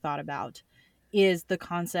never thought about is the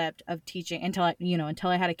concept of teaching until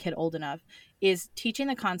I had a kid old enough, is teaching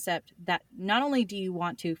the concept that not only do you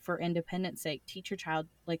want to, for independence sake, teach your child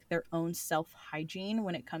like their own self hygiene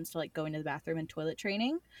when it comes to like going to the bathroom and toilet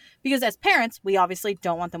training, because as parents, we obviously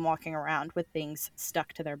don't want them walking around with things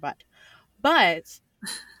stuck to their butt, but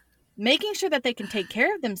making sure that they can take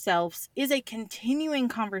care of themselves is a continuing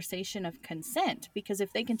conversation of consent, because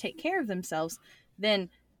if they can take care of themselves, then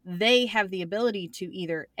they have the ability to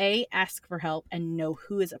either A, ask for help and know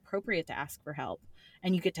who is appropriate to ask for help,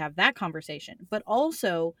 and you get to have that conversation. But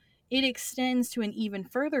also, it extends to an even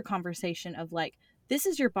further conversation of like, this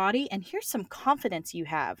is your body, and here's some confidence you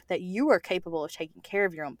have that you are capable of taking care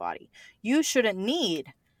of your own body. You shouldn't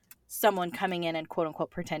need someone coming in and quote unquote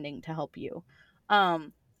pretending to help you.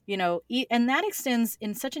 And that extends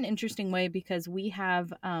in such an interesting way, because we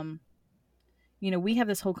have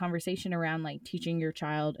this whole conversation around like teaching your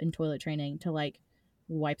child in toilet training to like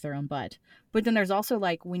wipe their own butt. But then there's also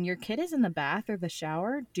like, when your kid is in the bath or the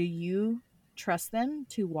shower, do you trust them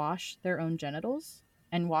to wash their own genitals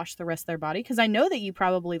and wash the rest of their body? Because I know that you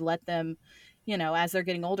probably let them, as they're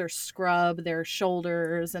getting older, scrub their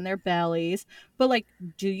shoulders and their bellies. But like,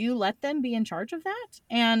 do you let them be in charge of that?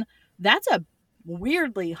 And that's a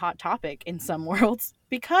weirdly hot topic in some worlds,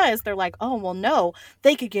 because they're like, oh, well, no,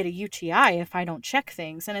 they could get a UTI if I don't check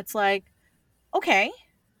things. And it's like, okay,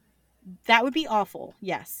 that would be awful.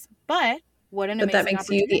 Yes. But what an amazing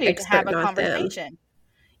opportunity to have a conversation.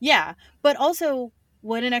 Yeah. But also,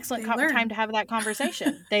 what an excellent time to have that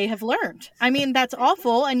conversation. They have learned. I mean, that's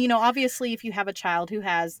awful. And, obviously, if you have a child who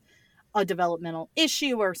has a developmental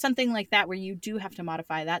issue or something like that where you do have to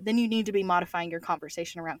modify that, then you need to be modifying your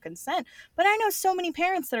conversation around consent. But I know so many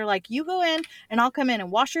parents that are like, you go in and I'll come in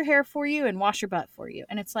and wash your hair for you and wash your butt for you.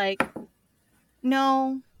 And it's like,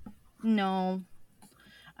 no.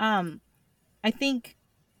 I think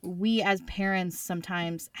we as parents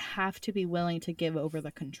sometimes have to be willing to give over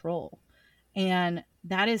the control. And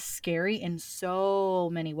that is scary in so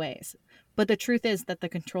many ways. But the truth is that the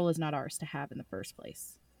control is not ours to have in the first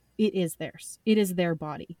place. It is theirs. It is their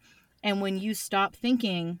body. And when you stop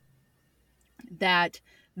thinking that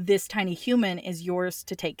this tiny human is yours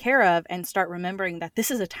to take care of and start remembering that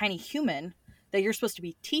this is a tiny human that you're supposed to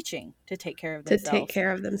be teaching to take care of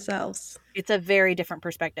themselves. It's a very different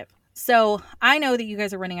perspective. So I know that you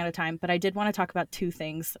guys are running out of time, but I did want to talk about two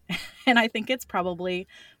things. And I think it's probably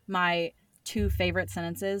my two favorite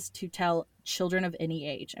sentences to tell children of any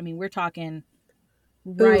age. I mean, we're talking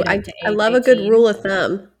right up to age I love 18. A good rule of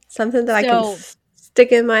thumb. Something that I can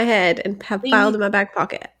stick in my head and have filed in my back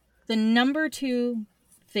pocket. The number two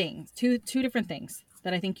things, two different things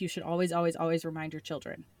that I think you should always, always, always remind your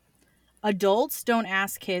children. Adults don't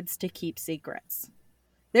ask kids to keep secrets.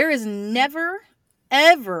 There is never,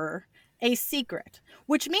 ever a secret,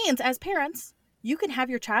 which means as parents, you can have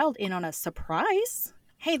your child in on a surprise.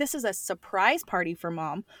 Hey, this is a surprise party for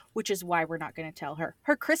mom, which is why we're not going to tell her.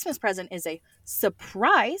 Her Christmas present is a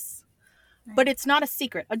surprise. But it's not a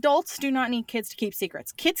secret. Adults do not need kids to keep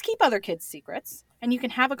secrets. Kids keep other kids' secrets. And you can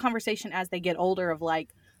have a conversation as they get older of like,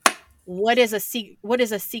 what is a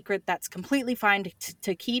secret that's completely fine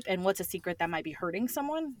to keep, and what's a secret that might be hurting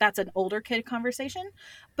someone? That's an older kid conversation.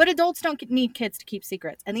 But adults don't need kids to keep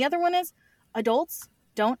secrets. And the other one is, adults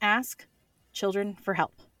don't ask children for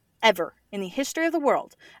help. Ever. In the history of the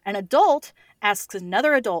world, an adult asks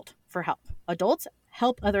another adult for help. Adults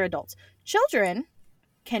help other adults. Children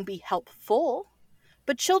can be helpful,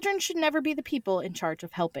 but children should never be the people in charge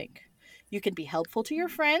of helping. You can be helpful to your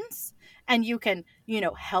friends, and you can,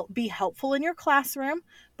 be helpful in your classroom.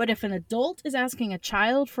 But if an adult is asking a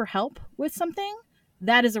child for help with something,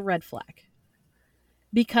 that is a red flag.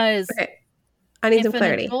 Because I need some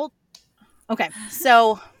clarity. Okay,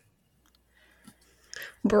 so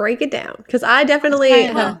break it down, because I definitely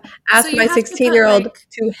have asked my 16-year-old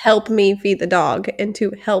to help me feed the dog and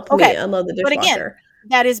to help me unload the dishwasher. But again,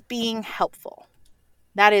 that is being helpful.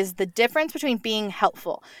 That is the difference between being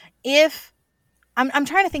helpful. If I'm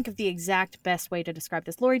trying to think of the exact best way to describe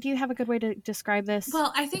this. Lori, do you have a good way to describe this?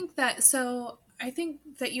 Well, I think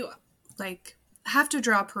that you have to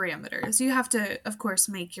draw parameters. You have to, of course,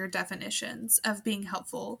 make your definitions of being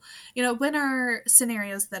helpful. When are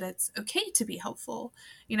scenarios that it's okay to be helpful?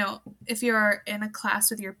 If you're in a class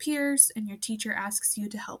with your peers and your teacher asks you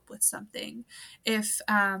to help with something, if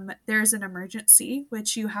there's an emergency,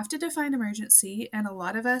 which you have to define emergency, and a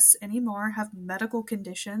lot of us anymore have medical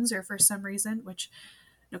conditions, or for some reason, which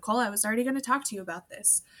Nicole, I was already going to talk to you about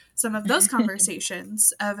this, some of those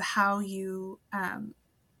conversations of how you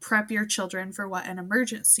prep your children for what an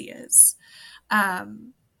emergency is.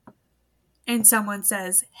 And someone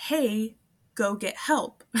says, hey, go get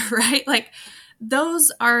help, right? Like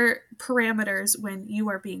those are parameters when you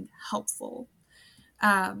are being helpful.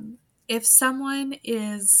 If someone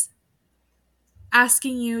is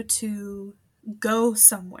asking you to go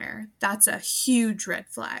somewhere, that's a huge red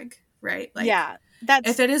flag, right? Like, Yeah,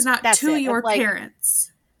 if it is not that's to it. your Like,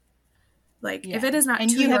 parents, like yeah. if it is not And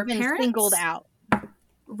to you your have been parents, singled out.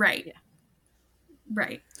 right? Yeah.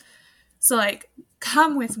 Right. So like,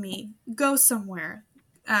 come with me, go somewhere.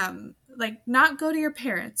 Like not go to your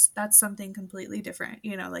parents. That's something completely different.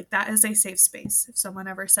 You know, like that is a safe space. If someone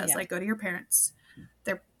ever says Yeah. like go to your parents,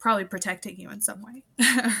 they're probably protecting you in some way.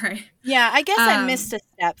 Right. Yeah, I guess I missed a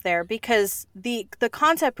step there, because the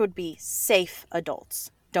concept would be safe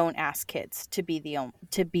adults don't ask kids to be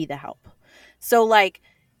the help. So like,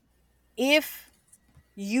 if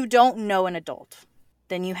you don't know an adult,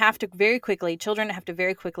 then you have to children have to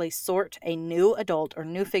very quickly sort a new adult or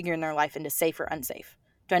new figure in their life into safe or unsafe.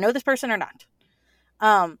 Do I know this person or not?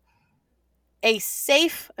 A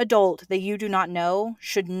safe adult that you do not know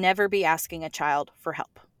should never be asking a child for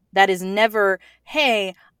help. That is never,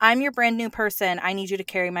 hey, I'm your brand new person. I need you to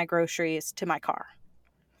carry my groceries to my car.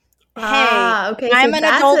 Hey, Okay. I'm So an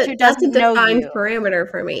adult who that's a doesn't know defined you. parameter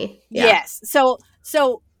for me. Yeah. Yes.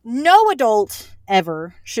 So no adult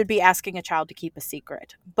ever should be asking a child to keep a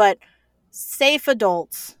secret. But safe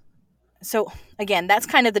adults. So again, that's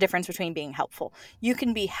kind of the difference between being helpful. You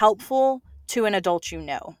can be helpful to an adult you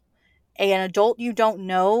know. An adult you don't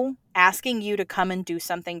know asking you to come and do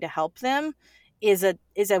something to help them is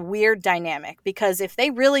a weird dynamic, because if they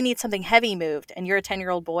really need something heavy moved and you're a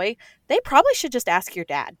 10-year-old boy, they probably should just ask your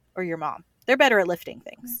dad or your mom. They're better at lifting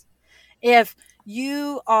things. If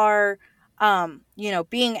you are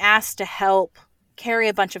being asked to help carry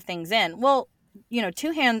a bunch of things in, well,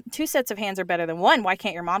 two sets of hands are better than one. Why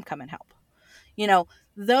can't your mom come and help?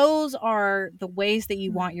 Those are the ways that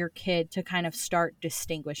you want your kid to kind of start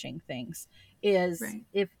distinguishing things. Is Right.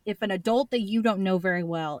 if an adult that you don't know very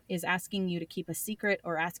well is asking you to keep a secret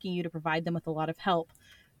or asking you to provide them with a lot of help,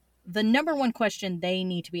 the number one question they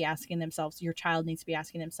need to be asking themselves, your child needs to be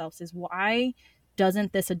asking themselves, is why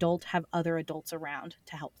doesn't this adult have other adults around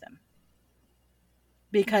to help them?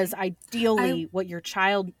 Because ideally what your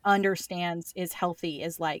child understands is healthy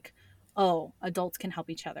is like, oh, adults can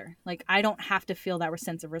help each other. Like, I don't have to feel that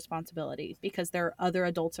sense of responsibility because there are other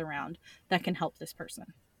adults around that can help this person.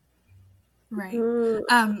 Right.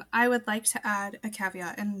 I would like to add a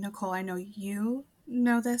caveat, and Nicole, I know you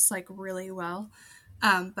know this like really well,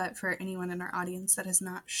 but for anyone in our audience that is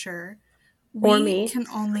not sure, Or we me. can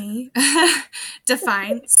only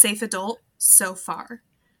define safe adult so far,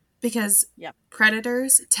 because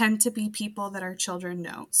predators tend to be people that our children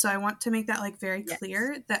know. So I want to make that like very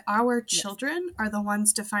clear that our children are the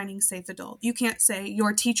ones defining safe adult. You can't say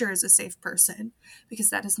your teacher is a safe person, because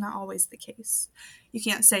that is not always the case. You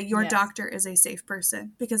can't say your doctor is a safe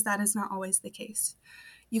person, because that is not always the case.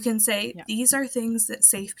 You can say these are things that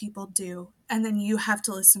safe people do, and then you have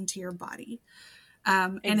to listen to your body.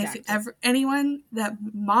 And if anyone that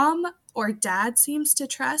mom or dad seems to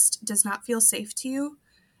trust does not feel safe to you,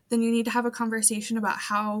 then you need to have a conversation about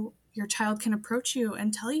how your child can approach you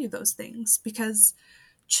and tell you those things. Because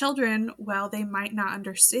children, while they might not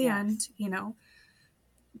understand,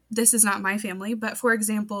 this is not my family, but for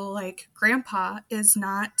example, like grandpa is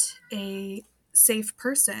not a safe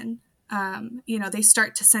person. They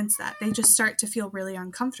start to sense that. They just start to feel really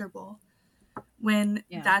uncomfortable. When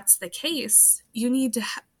that's the case, you need to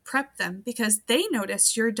prep them, because they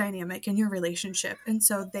notice your dynamic and your relationship, and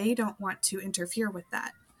so they don't want to interfere with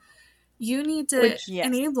that. You need to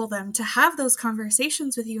enable them to have those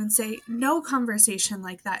conversations with you and say, no conversation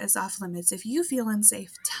like that is off limits. If you feel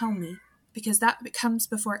unsafe, tell me, because that comes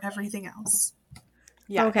before everything else.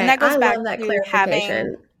 Yeah. Okay. And that goes back love that to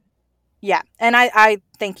clarification. And I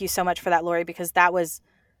thank you so much for that, Lori, because that was,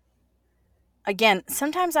 again,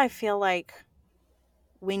 sometimes I feel like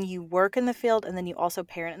when you work in the field and then you also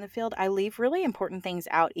parent in the field, I leave really important things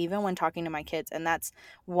out, even when talking to my kids. And that's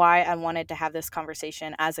why I wanted to have this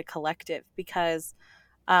conversation as a collective, because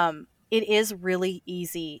it is really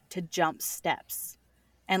easy to jump steps.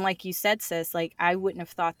 And like you said, sis, like I wouldn't have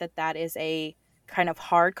thought that that is a kind of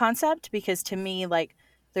hard concept, because to me, like,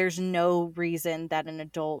 there's no reason that an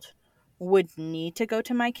adult would need to go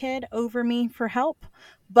to my kid over me for help.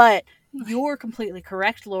 But you're completely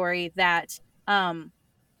correct, Lori, that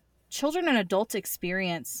children and adults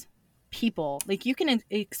experience people. Like, you can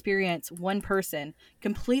experience one person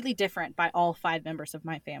completely different by all 5 members of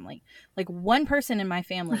my family. Like, one person in my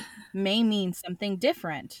family may mean something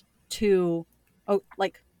different to,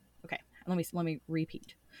 let me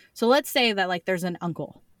repeat. So let's say that like there's an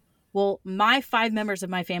uncle Well, my 5 members of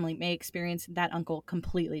my family may experience that uncle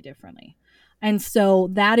completely differently. And so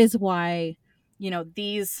that is why,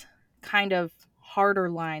 these kind of harder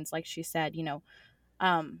lines, like she said,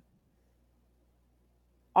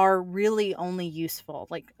 are really only useful.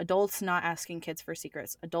 Like adults not asking kids for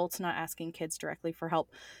secrets, adults not asking kids directly for help.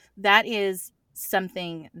 That is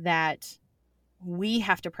something that we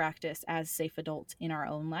have to practice as safe adults in our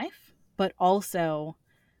own life, but also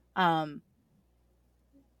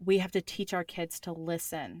we have to teach our kids to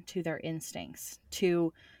listen to their instincts,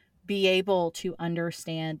 to be able to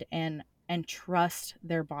understand and trust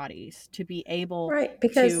their bodies, to be able Right,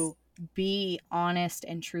 because to be honest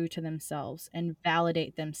and true to themselves and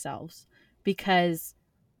validate themselves, because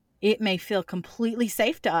it may feel completely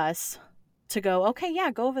safe to us to go, okay, yeah,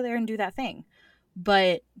 go over there and do that thing.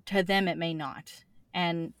 But to them, it may not.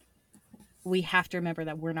 And we have to remember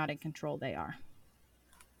that we're not in control. They are.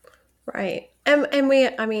 right. And we,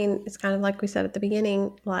 I mean, it's kind of like we said at the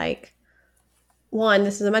beginning, like, one,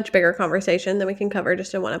 this is a much bigger conversation than we can cover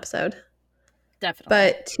just in one episode. Definitely.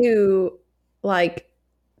 But two, like,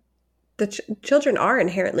 the children are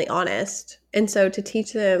inherently honest. And so to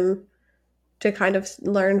teach them to kind of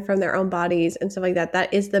learn from their own bodies and stuff like that,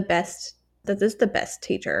 that is the best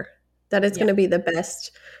teacher. That is going to be the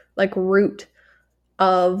best, like, root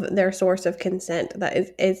of their source of consent.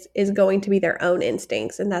 That is going to be their own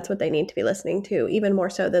instincts, and that's what they need to be listening to, even more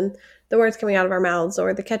so than the words coming out of our mouths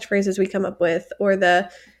or the catchphrases we come up with or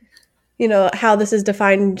the, how this is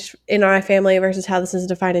defined in our family versus how this is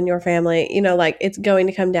defined in your family. Like, it's going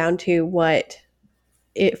to come down to what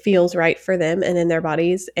it feels right for them and in their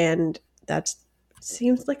bodies, and that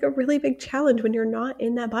seems like a really big challenge when you're not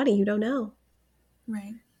in that body. You don't know,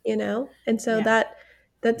 right? And so that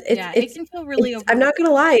it can feel really I'm not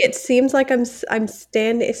gonna lie, it seems like I'm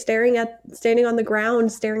standing on the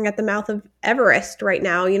ground staring at the mouth of Everest right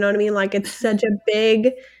now. You know what I mean? Like, it's such a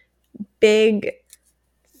big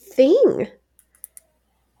thing.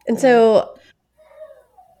 And so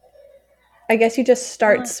I guess you just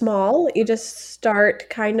start small. You just start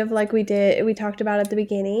kind of like we talked about at the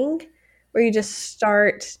beginning, where you just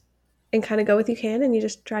start and kind of go with you can, and you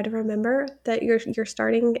just try to remember that you're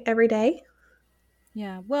starting every day.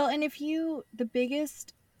 Yeah. Well, and the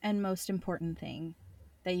biggest and most important thing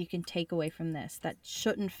that you can take away from this that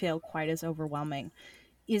shouldn't feel quite as overwhelming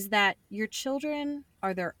is that your children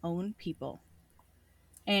are their own people.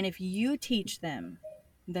 And if you teach them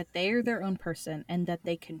that they are their own person and that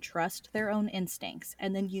they can trust their own instincts,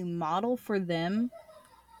 and then you model for them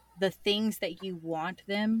the things that you want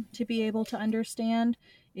them to be able to understand,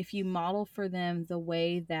 if you model for them the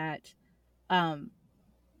way that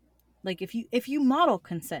like if you model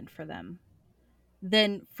consent for them,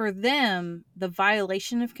 then for them the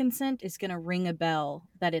violation of consent is going to ring a bell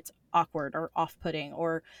that it's awkward or off-putting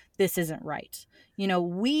or this isn't right.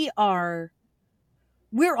 We're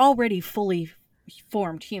already fully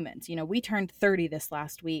formed humans. We turned 30 this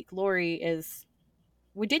last week. Lori didn't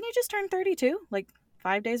you just turn 32 like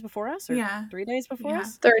 5 days before us or 3 days before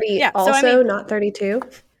us? 30. Yeah, also, not 32.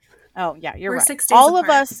 Oh yeah, you're We're right. 6 days all apart. Of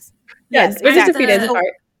us. Yes, we're just a few days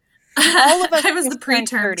apart. All of us. I was the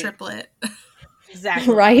preterm triplet.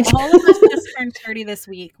 Exactly. Right. All of us just turned 30 this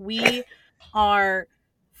week. We are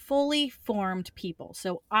fully formed people.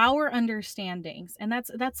 So our understandings, and that's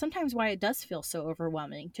sometimes why it does feel so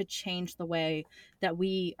overwhelming to change the way that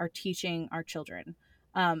we are teaching our children.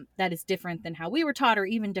 That is different than how we were taught, or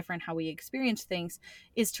even different how we experience things,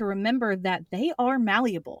 is to remember that they are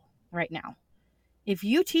malleable right now. If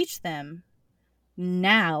you teach them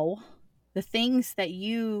now the things that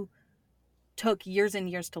you took years and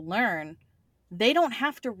years to learn, they don't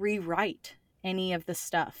have to rewrite any of the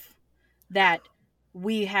stuff that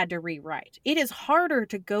we had to rewrite. It is harder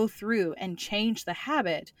to go through and change the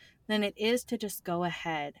habit than it is to just go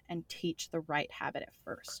ahead and teach the right habit at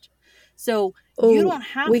first. So you don't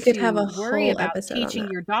have to worry about teaching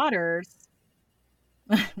your daughters.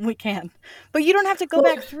 We can. But you don't have to go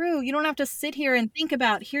back through. You don't have to sit here and think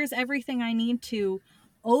about, here's everything I need to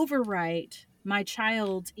overwrite my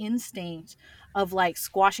child's instinct of like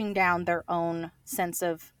squashing down their own sense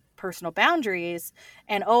of personal boundaries,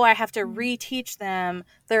 and I have to reteach them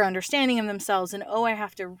their understanding of themselves, and I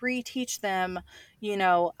have to reteach them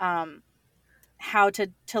how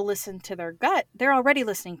to listen to their gut. They're already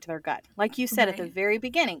listening to their gut, like you said at the very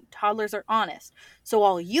beginning. Toddlers are honest, so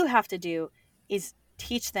all you have to do is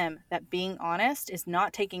teach them that being honest is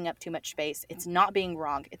not taking up too much space, it's not being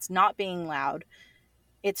wrong, it's not being loud,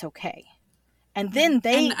 it's okay. And then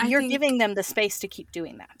you're giving them the space to keep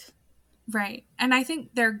doing that. Right. And I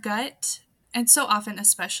think their gut, and so often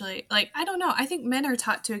especially, like, I don't know, I think men are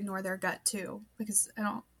taught to ignore their gut too, because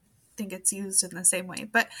think it's used in the same way.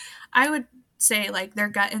 But I would say, like, their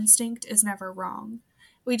gut instinct is never wrong.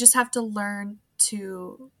 We just have to learn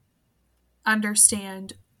to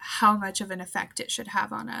understand how much of an effect it should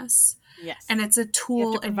have on us. Yes. And it's a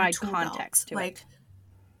tool in your tool context belt. to like, it.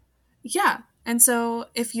 Yeah. And so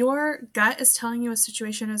if your gut is telling you a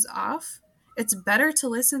situation is off, it's better to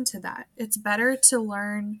listen to that. It's better to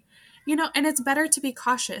learn, and it's better to be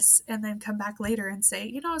cautious and then come back later and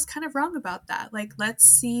say, I was kind of wrong about that. Like, let's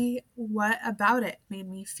see what about it made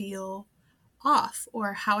me feel off,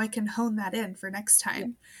 or how I can hone that in for next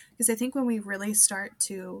time. Because I think when we really start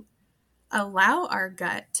to allow our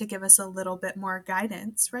gut to give us a little bit more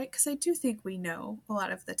guidance, right? Because I do think we know a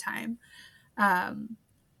lot of the time.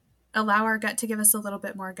 Allow our gut to give us a little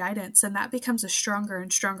bit more guidance, and that becomes a stronger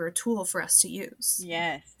and stronger tool for us to use.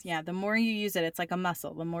 Yes. Yeah. The more you use it, it's like a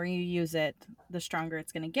muscle. The more you use it, the stronger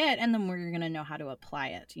it's going to get, and the more you're going to know how to apply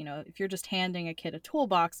it. If you're just handing a kid a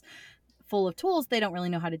toolbox full of tools, they don't really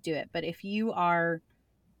know how to do it. But if you are,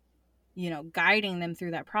 guiding them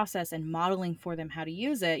through that process and modeling for them how to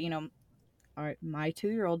use it, all right, my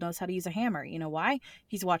 2-year-old knows how to use a hammer. You know why?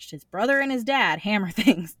 He's watched his brother and his dad hammer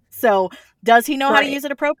things. So does he know how to use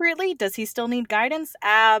it appropriately? Does he still need guidance?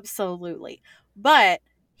 Absolutely. But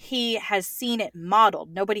he has seen it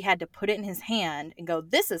modeled. Nobody had to put it in his hand and go,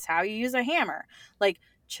 this is how you use a hammer. Like,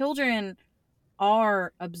 children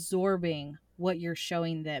are absorbing what you're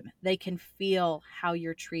showing them. They can feel how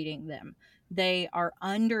you're treating them. They are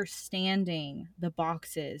understanding the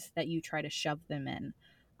boxes that you try to shove them in.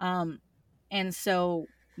 And so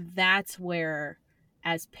that's where,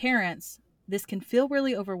 as parents, this can feel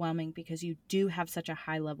really overwhelming because you do have such a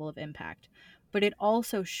high level of impact. But it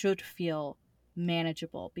also should feel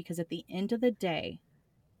manageable, because at the end of the day,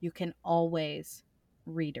 you can always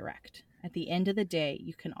redirect. At the end of the day,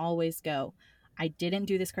 you can always go, I didn't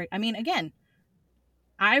do this correct. I mean, again,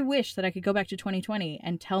 I wish that I could go back to 2020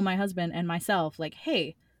 and tell my husband and myself, like,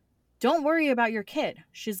 hey, don't worry about your kid.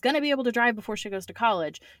 She's going to be able to drive before she goes to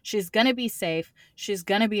college. She's going to be safe. She's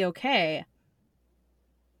going to be okay.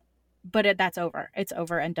 But that's over. It's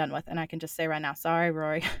over and done with. And I can just say right now, sorry,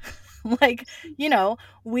 Rory. Like,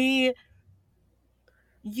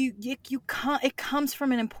 it comes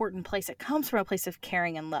from an important place. It comes from a place of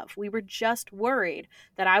caring and love. We were just worried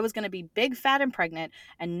that I was going to be big, fat, and pregnant,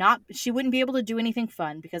 and she wouldn't be able to do anything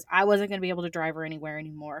fun because I wasn't going to be able to drive her anywhere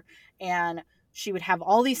anymore. And she would have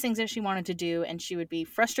all these things that she wanted to do, and she would be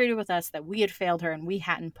frustrated with us that we had failed her and we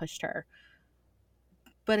hadn't pushed her.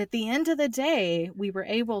 But at the end of the day, we were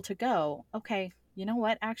able to go, okay, you know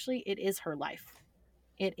what? Actually, it is her life.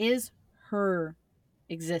 It is her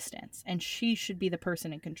existence, and she should be the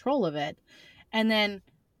person in control of it. And then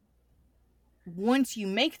once you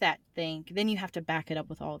make that thing, then you have to back it up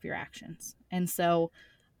with all of your actions. And so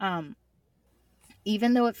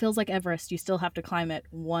even though it feels like Everest, you still have to climb it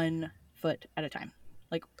 1 foot at a time,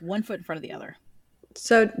 like 1 foot in front of the other.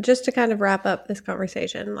 So just to kind of wrap up this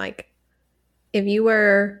conversation, like, if you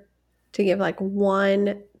were to give like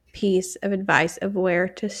one piece of advice of where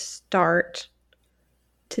to start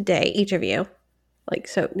today, each of you, like,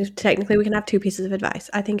 so technically we can have 2 pieces of advice.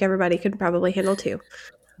 I think everybody could probably handle 2,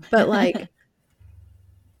 but like,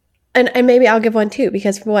 and maybe I'll give one too,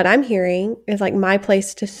 because what I'm hearing is like my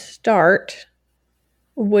place to start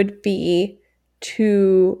would be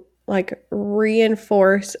to like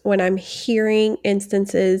reinforce when I'm hearing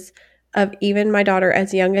instances of even my daughter,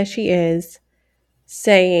 as young as she is,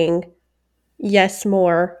 saying yes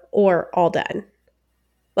more or all done.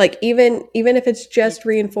 Like, even if it's just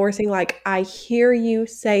reinforcing, like, I hear you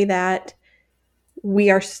say that, we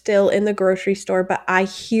are still in the grocery store, but I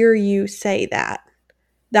hear you say that.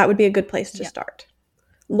 That would be a good place to start.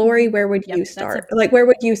 Lori, where would you start? Like, where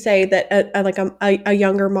would you say that a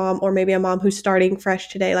younger mom, or maybe a mom who's starting fresh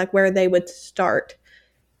today, like where they would start?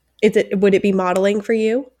 Would it be modeling for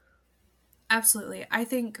you? Absolutely. I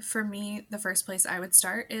think for me, the first place I would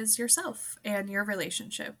start is yourself and your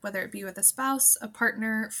relationship, whether it be with a spouse, a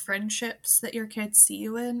partner, friendships that your kids see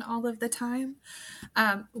you in all of the time.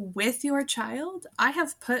 With your child, I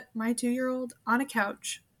have put my 2-year-old on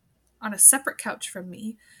a separate couch from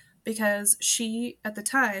me, because she, at the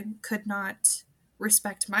time, could not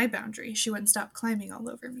respect my boundary. She wouldn't stop climbing all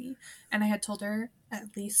over me. And I had told her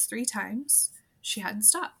at least 3 times she hadn't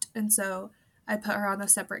stopped. And so I put her on a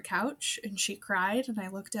separate couch, and she cried, and I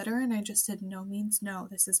looked at her and I just said, no means no.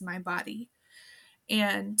 This is my body.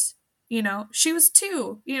 And, she was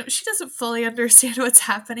 2. She doesn't fully understand what's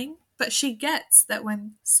happening, but she gets that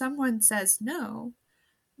when someone says no,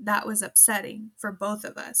 that was upsetting for both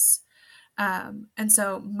of us. And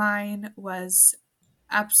so mine was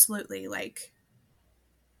absolutely like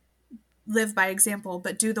live by example,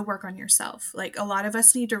 but do the work on yourself. Like a lot of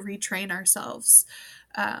us need to retrain ourselves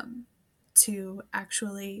to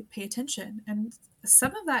actually pay attention. And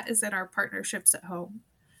some of that is in our partnerships at home.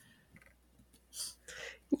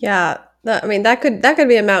 Yeah, I mean that could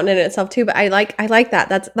be a mountain in itself too. But I like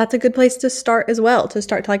that. That's a good place to start as well. To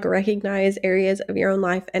start to like recognize areas of your own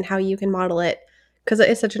life and how you can model it, because it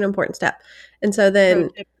is such an important step. And so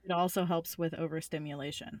then It also helps with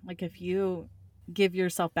overstimulation. Like if you give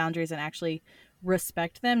yourself boundaries and actually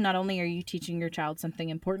respect them, not only are you teaching your child something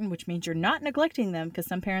important, which means you're not neglecting them, because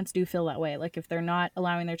some parents do feel that way. Like if they're not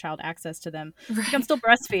allowing their child access to them, like I'm still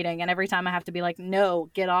breastfeeding, and every time I have to be like, no,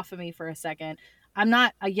 get off of me for a second. I'm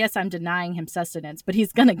not, yes, I'm denying him sustenance, but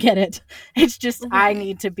he's gonna get it. It's just I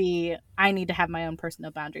need to have my own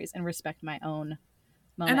personal boundaries and respect my own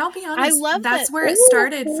moment. And I'll be honest, I love that's that. where it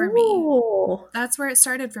started for me. That's where it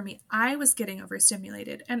started for me. I was getting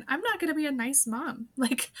overstimulated, and I'm not going to be a nice mom.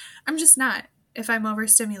 Like, I'm just not if I'm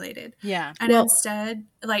overstimulated. Yeah. And instead,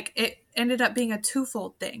 like, it ended up being a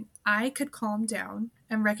twofold thing. I could calm down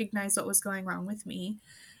and recognize what was going wrong with me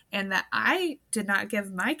and that I did not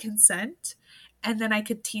give my consent. And then I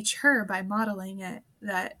could teach her by modeling it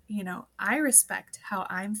that, you know, I respect how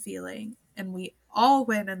I'm feeling and we all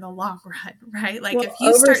win in the long run, right? Like if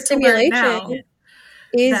you start to learn now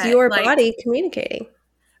is that, your like, body communicating.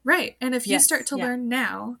 Right. And if you start to learn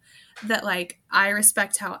now that like I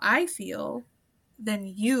respect how I feel, then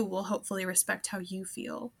you will hopefully respect how you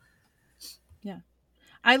feel. Yeah.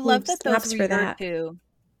 I love that those were your two.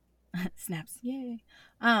 Snaps. Yay.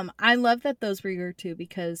 I love that those were your two,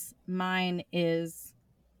 because mine is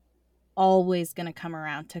always going to come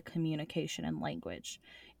around to communication and language.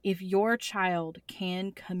 If your child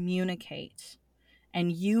can communicate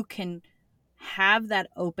and you can have that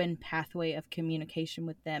open pathway of communication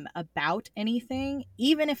with them about anything,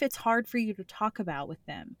 even if it's hard for you to talk about with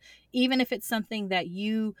them, even if it's something that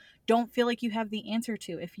you don't feel like you have the answer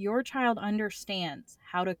to, if your child understands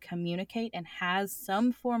how to communicate and has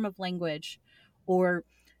some form of language or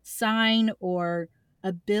sign or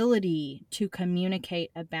ability to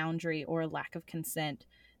communicate a boundary or a lack of consent,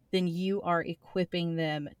 then you are equipping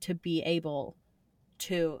them to be able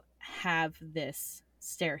to have this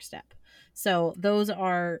stair step. So those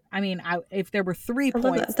are, I mean, if there were 3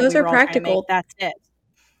 points, those are practical. That's it.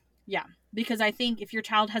 Yeah, because I think if your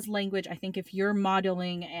child has language, I think if you're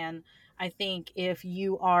modeling, and I think if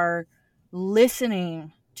you are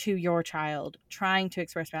listening to your child, trying to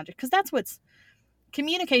express boundaries, because that's what's,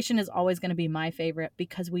 communication is always going to be my favorite,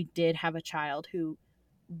 because we did have a child who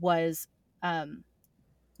was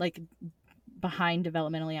like behind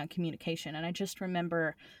developmentally on communication, and I just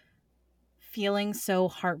remember feeling so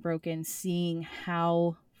heartbroken seeing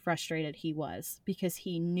how frustrated he was because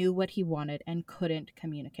he knew what he wanted and couldn't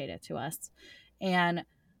communicate it to us. And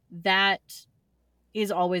that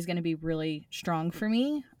is always going to be really strong for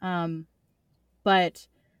me. But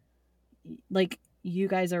like, you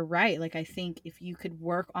guys are right. Like, I think if you could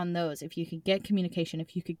work on those, if you could get communication,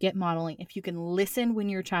 if you could get modeling, if you can listen when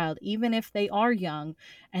your child, even if they are young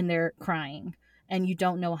and they're crying and you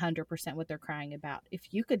don't know 100% what they're crying about,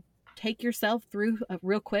 if you could take yourself through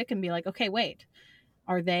real quick and be like, okay, wait,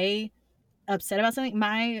 are they upset about something?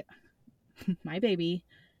 My baby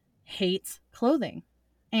hates clothing,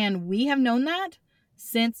 and we have known that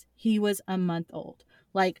since he was a month old.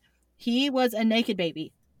 Like, he was a naked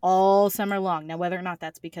baby all summer long. Now, whether or not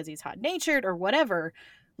that's because he's hot natured or whatever,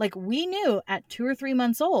 like, we knew at 2 or 3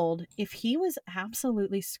 months old, if he was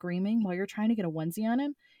absolutely screaming while you're trying to get a onesie on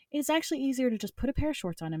him, it's actually easier to just put a pair of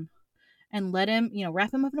shorts on him and let him,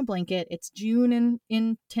 wrap him up in a blanket. It's June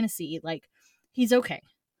in Tennessee. Like, he's okay.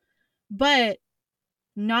 But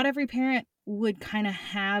not every parent would kind of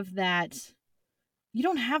have that. You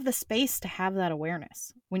don't have the space to have that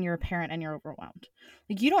awareness when you're a parent and you're overwhelmed.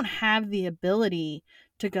 Like, you don't have the ability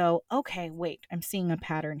to go, okay, wait, I'm seeing a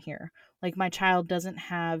pattern here. Like, my child doesn't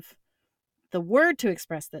have the word to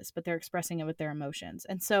express this, but they're expressing it with their emotions.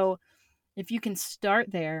 And so if you can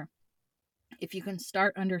start there, if you can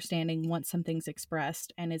start understanding once something's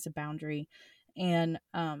expressed and is a boundary, and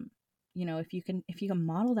if you can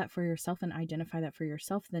model that for yourself and identify that for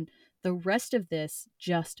yourself, then the rest of this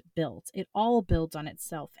just builds. It all builds on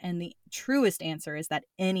itself. And the truest answer is that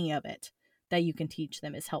any of it that you can teach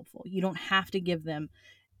them is helpful. You don't have to give them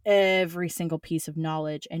every single piece of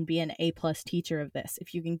knowledge and be an A+ teacher of this.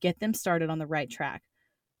 If you can get them started on the right track,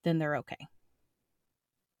 then they're okay.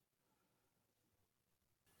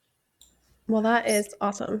 Well, that is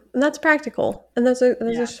awesome. And that's practical. And those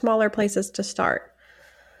are smaller places to start.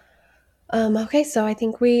 Okay, so I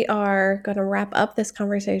think we are going to wrap up this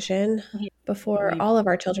conversation before all of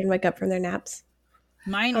our children wake up from their naps.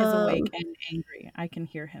 Mine is awake and angry. I can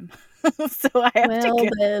hear him. So I have to go.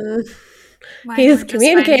 Then Mine he's were just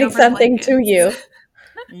communicating fighting over something to blankets.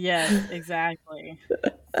 you. Yes, exactly.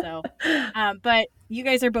 So, but you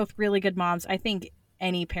guys are both really good moms. I think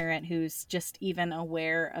any parent who's just even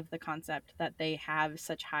aware of the concept that they have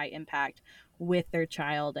such high impact with their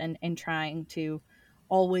child and trying to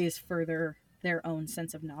always further their own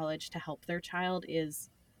sense of knowledge to help their child is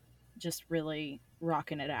just really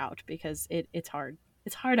rocking it out, because it's hard.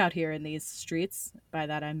 It's hard out here in these streets. By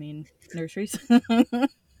that I mean nurseries.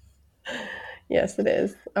 Yes, it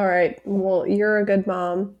is. All right. Well, you're a good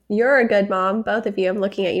mom. You're a good mom, both of you. I'm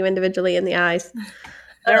looking at you individually in the eyes.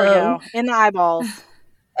 There we go. In the eyeballs.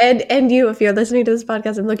 And you, if you're listening to this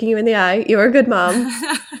podcast, I'm looking you in the eye. You're a good mom.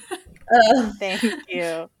 Thank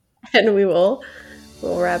you. And we'll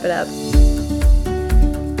wrap it up.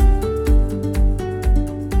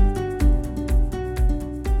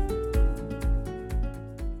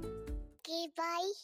 Okay, bye.